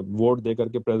ہمیں ووٹ دے کر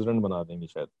کے پریزیڈنٹ بنا دیں گے،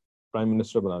 شاید پرائم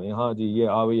منسٹر بنا دیں گے. ہاں جی یہ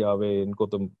آوے ان کو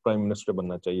تو پرائم منسٹر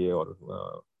بننا چاہیے اور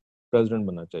پریزیڈنٹ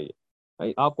بننا چاہیے.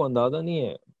 بھائی آپ کو اندازہ نہیں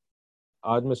ہے،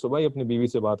 آج میں صبح ہی اپنی بیوی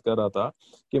سے بات کر رہا تھا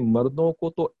کہ مردوں کو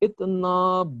تو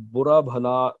اتنا برا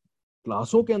بھلا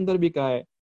کلاسوں کے اندر بھی کہا ہے،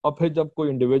 اور پھر جب کوئی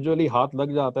انڈیویجولی ہاتھ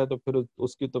لگ جاتا ہے تو پھر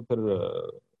اس کی تو پھر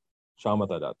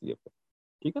شامت آ جاتی ہے پھر،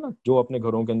 ٹھیک ہے نا. جو اپنے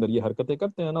گھروں کے اندر یہ حرکتیں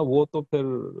کرتے ہیں نا وہ تو پھر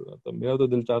میرا تو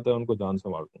دل چاہتا ہے ان کو جان سے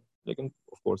مار دوں، لیکن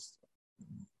آف کورس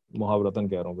محاورتاً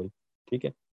کہہ رہا ہوں بھائی، ٹھیک ہے،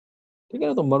 ٹھیک ہے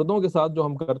نا. تو مردوں کے ساتھ جو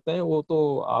ہم کرتے ہیں وہ تو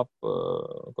آپ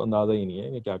کو اندازہ ہی نہیں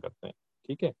ہے کہ کیا کرتے ہیں،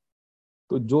 ٹھیک ہے.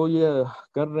 تو جو یہ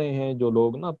کر رہے ہیں جو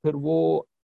لوگ نا، پھر وہ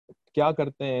کیا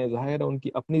کرتے ہیں، ظاہر ہے ان کی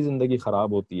اپنی زندگی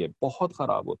خراب ہوتی ہے، بہت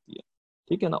خراب ہوتی ہے،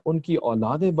 ٹھیک ہے نا. ان کی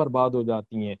اولادیں برباد ہو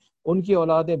جاتی ہیں، ان کی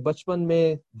اولادیں بچپن میں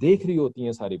دیکھ رہی ہوتی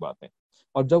ہیں ساری باتیں،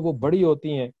 اور جب وہ بڑی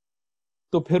ہوتی ہیں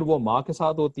تو پھر وہ ماں کے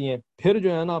ساتھ ہوتی ہیں، پھر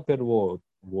جو ہے نا پھر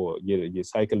وہ یہ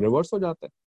سائیکل ریورس ہو جاتا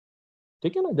ہے،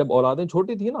 ٹھیک ہے نا. جب اولادیں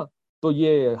چھوٹی تھی نا تو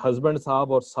یہ ہسبینڈ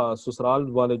صاحب اور سسرال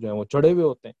والے جو ہیں وہ چڑھے ہوئے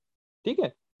ہوتے ہیں، ٹھیک ہے،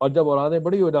 اور جب اولادیں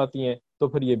بڑی ہو جاتی ہیں تو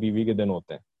پھر یہ بیوی کے دن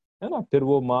ہوتے ہیں، ہے نا. پھر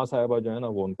وہ ماں صاحبہ جو ہے نا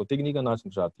وہ ان کو تگنی کا ناچ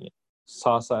نچاتی ہیں،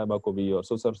 ساس صاحبہ کو بھی اور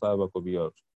سسر صاحبہ کو بھی، اور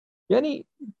یعنی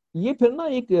یہ پھر نا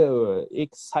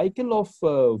ایک سائیکل آف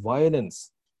وائلنس،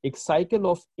 ایک سائیکل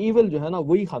آف ایول جو ہے نا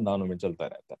وہی خاندانوں میں چلتا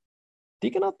رہتا ہے،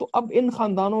 ٹھیک ہے نا. تو اب ان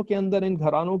خاندانوں کے اندر، ان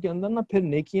گھرانوں کے اندر نا پھر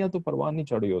نیکیاں تو پروان نہیں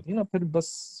چڑھی ہوتی نا، پھر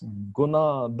بس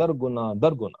گناہ در گناہ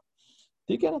در گناہ،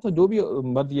 ٹھیک ہے نا. تو جو بھی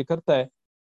مرد یہ کرتا ہے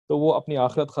تو وہ اپنی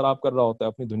آخرت خراب کر رہا ہوتا ہے،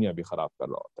 اپنی دنیا بھی خراب کر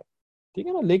رہا ہوتا ہے، ٹھیک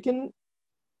ہے نا. لیکن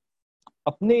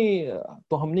اپنے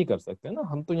تو ہم نہیں کر سکتے نا،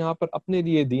 ہم تو یہاں پر اپنے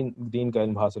لیے دین کا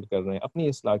علم حاصل کر رہے ہیں، اپنی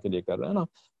اصلاح کے لیے کر رہے ہیں نا.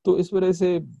 تو اس وجہ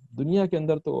سے دنیا کے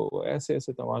اندر تو ایسے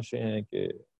ایسے تماشے ہیں کہ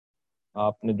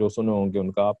آپ نے جو سنے ہوں گے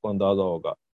ان کا آپ کو اندازہ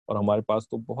ہوگا، اور ہمارے پاس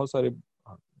تو بہت سارے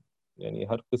یعنی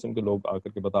ہر قسم کے لوگ آ کر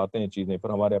کے بتاتے ہیں چیزیں، پھر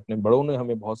ہمارے اپنے بڑوں نے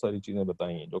ہمیں بہت ساری چیزیں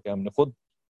بتائی ہیں جو کہ ہم نے خود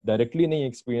ڈائریکٹلی نہیں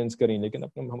ایکسپیرینس کریں، لیکن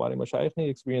ہمارے مشائخ نے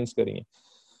ایکسپیرینس کری ہیں.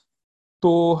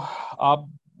 تو آپ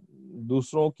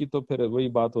دوسروں کی تو پھر وہی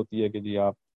بات ہوتی ہے کہ جی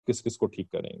آپ کس کس کو ٹھیک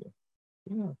کریں گے،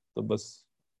 ٹھیک ہے. تو بس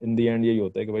ان دی اینڈ یہی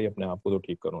ہوتا ہے کہ بھائی اپنے آپ کو تو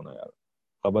ٹھیک کرو نا یار،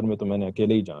 خبر میں تو میں نے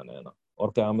اکیلے ہی جانا ہے نا، اور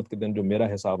قیامت کے دن جو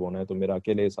میرا حساب ہونا ہے تو میرا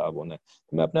اکیلے حساب ہونا ہے.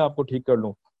 تو میں اپنے آپ کو ٹھیک کر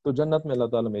لوں تو جنت میں اللہ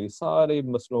تعالیٰ میری سارے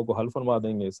مسئلوں کو حل فرما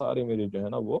دیں گے، سارے میری جو ہے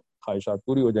نا وہ خواہشات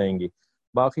پوری ہو جائیں گی.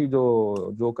 باقی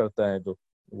جو کرتا ہے جو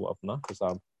وہ اپنا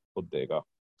حساب خود دے گا.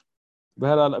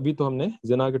 بہرحال ابھی تو ہم نے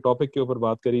زنا کے ٹاپک کے اوپر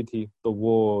بات کری تھی، تو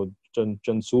وہ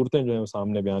چند صورتیں جو ہیں وہ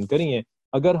سامنے بیان کری ہیں.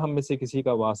 اگر ہم میں سے کسی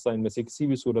کا واسطہ ان میں سے کسی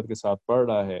بھی صورت کے ساتھ پڑ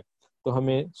رہا ہے تو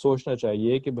ہمیں سوچنا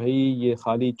چاہیے کہ بھائی یہ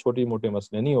خالی چھوٹی موٹے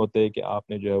مسئلے نہیں ہوتے کہ آپ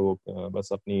نے جو ہے وہ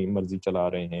بس اپنی مرضی چلا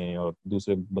رہے ہیں اور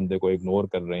دوسرے بندے کو اگنور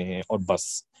کر رہے ہیں اور بس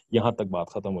یہاں تک بات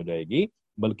ختم ہو جائے گی،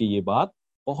 بلکہ یہ بات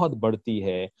بہت بڑھتی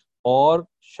ہے، اور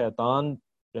شیطان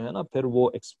جو ہے نا پھر وہ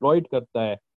ایکسپلوئٹ کرتا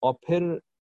ہے اور پھر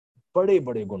بڑے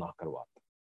بڑے گناہ کرواتا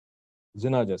ہے،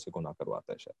 زنا جیسے گناہ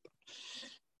کرواتا ہے شیطان،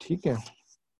 ٹھیک ہے.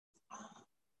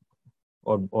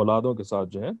 اور اولادوں کے ساتھ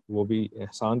جو ہے وہ بھی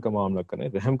احسان کا معاملہ کریں،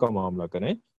 رحم کا معاملہ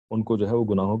کریں، ان کو جو ہے وہ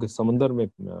گناہوں کے سمندر میں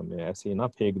ایسے ہی نہ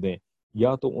پھینک دیں،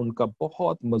 یا تو ان کا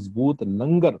بہت مضبوط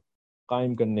لنگر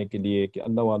قائم کرنے کے لیے کہ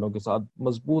اللہ والوں کے ساتھ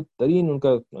مضبوط ترین ان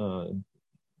کا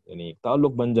یعنی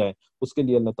تعلق بن جائے، اس کے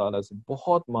لیے اللہ تعالیٰ سے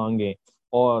بہت مانگیں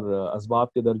اور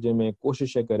اسباب کے درجے میں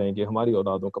کوششیں کریں کہ ہماری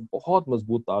اولادوں کا بہت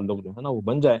مضبوط تعلق جو ہے نا وہ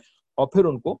بن جائے، اور پھر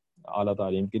ان کو اعلیٰ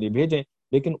تعلیم کے لیے بھیجیں.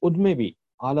 لیکن ان میں بھی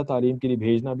اعلیٰ تعلیم کے لیے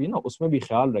بھیجنا بھی نا اس میں بھی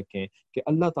خیال رکھیں کہ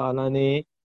اللہ تعالیٰ نے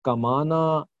کمانا،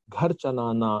 گھر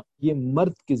چلانا یہ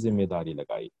مرد کی ذمہ داری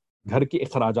لگائی، گھر کے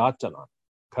اخراجات چلانا،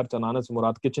 گھر چلانا سے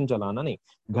مراد کچن چلانا نہیں،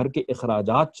 گھر کے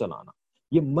اخراجات چلانا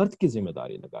یہ مرد کی ذمہ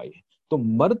داری لگائی ہے. تو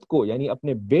مرد کو یعنی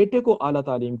اپنے بیٹے کو اعلیٰ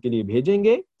تعلیم کے لیے بھیجیں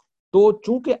گے تو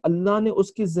چونکہ اللہ نے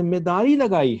اس کی ذمہ داری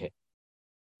لگائی ہے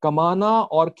کمانا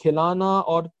اور کھلانا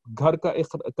اور گھر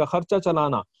کا خرچہ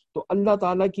چلانا، تو اللہ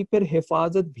تعالیٰ کی پھر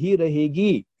حفاظت بھی رہے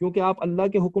گی کیونکہ آپ اللہ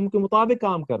کے حکم کے مطابق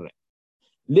کام کر رہے ہیں.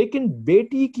 لیکن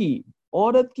بیٹی کی،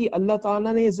 عورت کی اللہ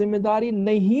تعالیٰ نے ذمہ داری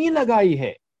نہیں لگائی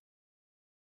ہے،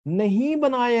 نہیں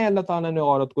بنایا ہے اللہ تعالیٰ نے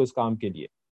عورت کو اس کام کے لیے.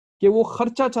 کہ وہ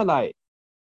خرچہ چلائے،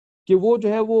 کہ وہ جو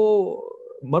ہے وہ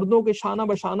مردوں کے شانہ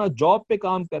بشانہ جاب پہ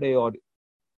کام کرے اور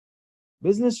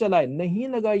بزنس چلائے، نہیں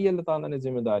لگائی اللہ تعالیٰ نے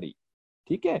ذمہ داری.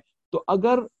 ٹھیک ہے، تو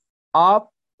اگر آپ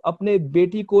اپنے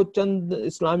بیٹی کو چند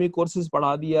اسلامی کورسز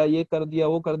پڑھا دیا، یہ کر دیا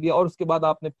وہ کر دیا، اور اس کے بعد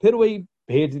آپ نے پھر وہی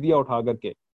بھیج دیا اٹھا کر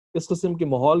کے، اس قسم کے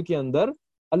ماحول کے اندر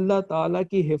اللہ تعالیٰ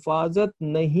کی حفاظت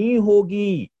نہیں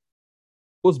ہوگی،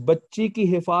 اس بچی کی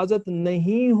حفاظت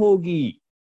نہیں ہوگی.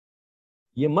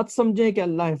 یہ مت سمجھیں کہ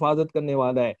اللہ حفاظت کرنے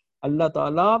والا ہے، اللہ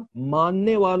تعالیٰ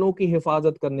ماننے والوں کی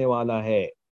حفاظت کرنے والا ہے.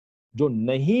 جو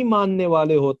نہیں ماننے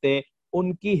والے ہوتے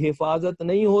ان کی حفاظت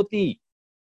نہیں ہوتی.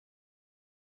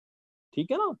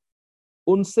 ٹھیک ہے نا،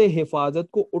 ان سے حفاظت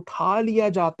کو اٹھا لیا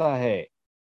جاتا ہے.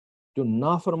 جو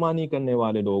نافرمانی کرنے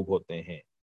والے لوگ ہوتے ہیں،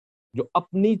 جو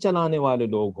اپنی چلانے والے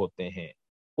لوگ ہوتے ہیں،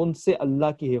 ان سے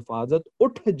اللہ کی حفاظت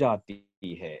اٹھ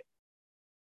جاتی ہے.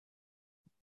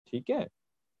 ٹھیک ہے،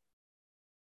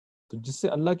 تو جس سے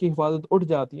اللہ کی حفاظت اٹھ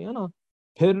جاتی ہے نا،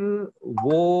 پھر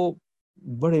وہ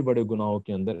بڑے بڑے گناہوں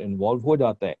کے اندر انوالو ہو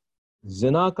جاتا ہے.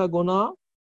 زنا کا گناہ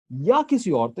یا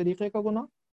کسی اور طریقے کا گناہ،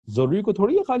 ضروری کو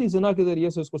تھوڑی ہے خالی زنا کے ذریعے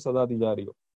سے اس کو سزا دی جا رہی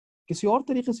ہو، کسی اور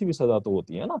طریقے سے بھی سزا تو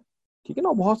ہوتی ہے نا. ٹھیک ہے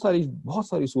نا، بہت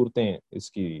ساری صورتیں ہیں اس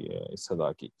کی، اس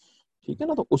سزا کی. ٹھیک ہے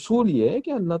نا، تو اصول یہ ہے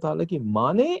کہ اللہ تعالیٰ کی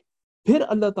مانے، پھر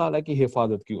اللہ تعالیٰ کی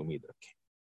حفاظت کی امید رکھے.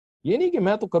 یہ نہیں کہ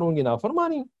میں تو کروں گی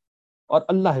نافرمانی اور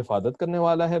اللہ حفاظت کرنے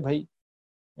والا ہے. بھائی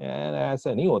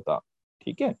ایسا نہیں ہوتا.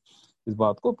 ٹھیک ہے، اس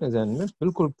بات کو اپنے ذہن میں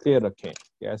بالکل کلیئر رکھیں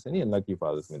کہ ایسے نہیں اللہ کی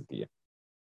حفاظت ملتی ہے.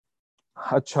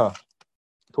 اچھا،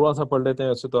 تھوڑا سا پڑھ لیتے ہیں.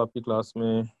 ویسے تو آپ کی کلاس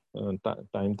میں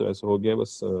ٹائم تو ایسے ہو گیا،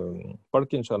 بس پڑھ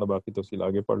کے انشاءاللہ باقی تفصیل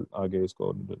آگے اس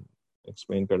کو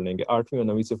ایکسپلین کر لیں گے. 8ویں اور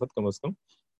 9ویں صفت کم از کم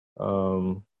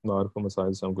معارف و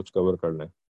مسائل سے ہم کچھ کور کر لیں.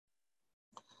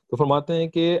 تو فرماتے ہیں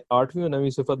کہ 8ویں اور 9ویں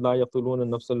صفت لا یقتلون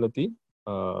النفس التی،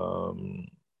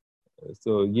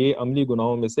 تو یہ عملی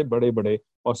گناہوں میں سے بڑے بڑے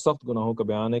اور سخت گناہوں کا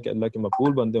بیان ہے کہ اللہ کے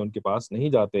مقبول بندے ان کے پاس نہیں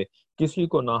جاتے، کسی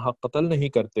کو ناحق قتل نہیں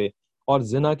کرتے اور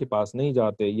زنا کے پاس نہیں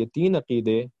جاتے. یہ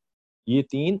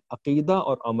تین عقیدہ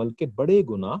اور عمل کے بڑے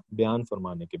گناہ بیان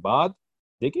فرمانے کے بعد،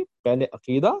 دیکھیں پہلے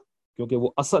عقیدہ کیونکہ وہ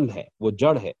اصل ہے، وہ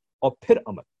جڑ ہے، اور پھر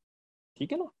عمل.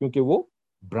 ٹھیک ہے نا، کیونکہ وہ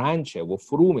برانچ ہے، وہ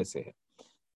فروع میں سے ہے،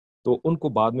 تو ان کو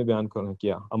بعد میں بیان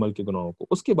کیا عمل کے گناہوں کو.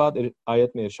 اس کے بعد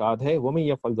آیت میں ارشاد ہے وَمَن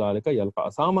يَفْعَلْ ذَلِكَ يَلْقَ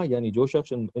أَثَامًا، یعنی جو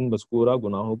شخص ان مذکورہ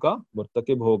گناہوں کا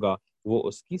مرتکب ہوگا وہ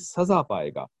اس کی سزا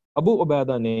پائے گا. ابو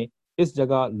عبیدہ نے اس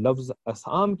جگہ لفظ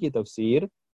اسام کی تفسیر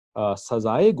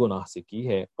سزائے گناہ سے کی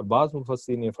ہے، اور بعض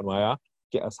مفسرین نے فرمایا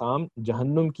کہ اسام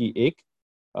جہنم کی ایک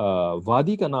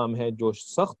وادی کا نام ہے جو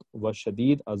سخت و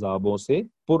شدید عذابوں سے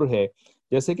پر ہے.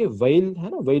 جیسے کہ ویل ہے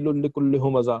نا، ویل لکل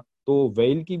ہمزہ، تو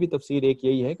ویل کی بھی تفسیر ایک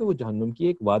یہی ہے کہ وہ جہنم کی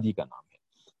ایک وادی کا نام ہے.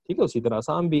 ٹھیک ہے، اسی طرح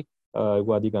اسام بھی ایک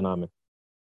وادی کا نام ہے.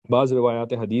 بعض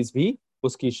روایات حدیث بھی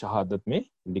اس کی شہادت میں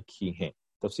لکھی ہیں،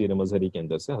 تفسیر مظہری کے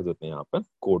اندر سے حضرت نے یہاں پر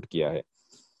کوٹ کیا ہے.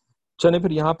 چلیں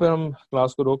پھر یہاں پر ہم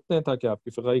کلاس کو روکتے ہیں تاکہ آپ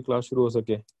کی فقہی کلاس شروع ہو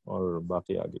سکے، اور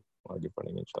باقی آگے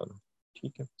پڑھیں گے انشاءاللہ.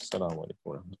 ٹھیک ہے، السلام علیکم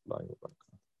ورحمۃ اللہ وبرکاتہ.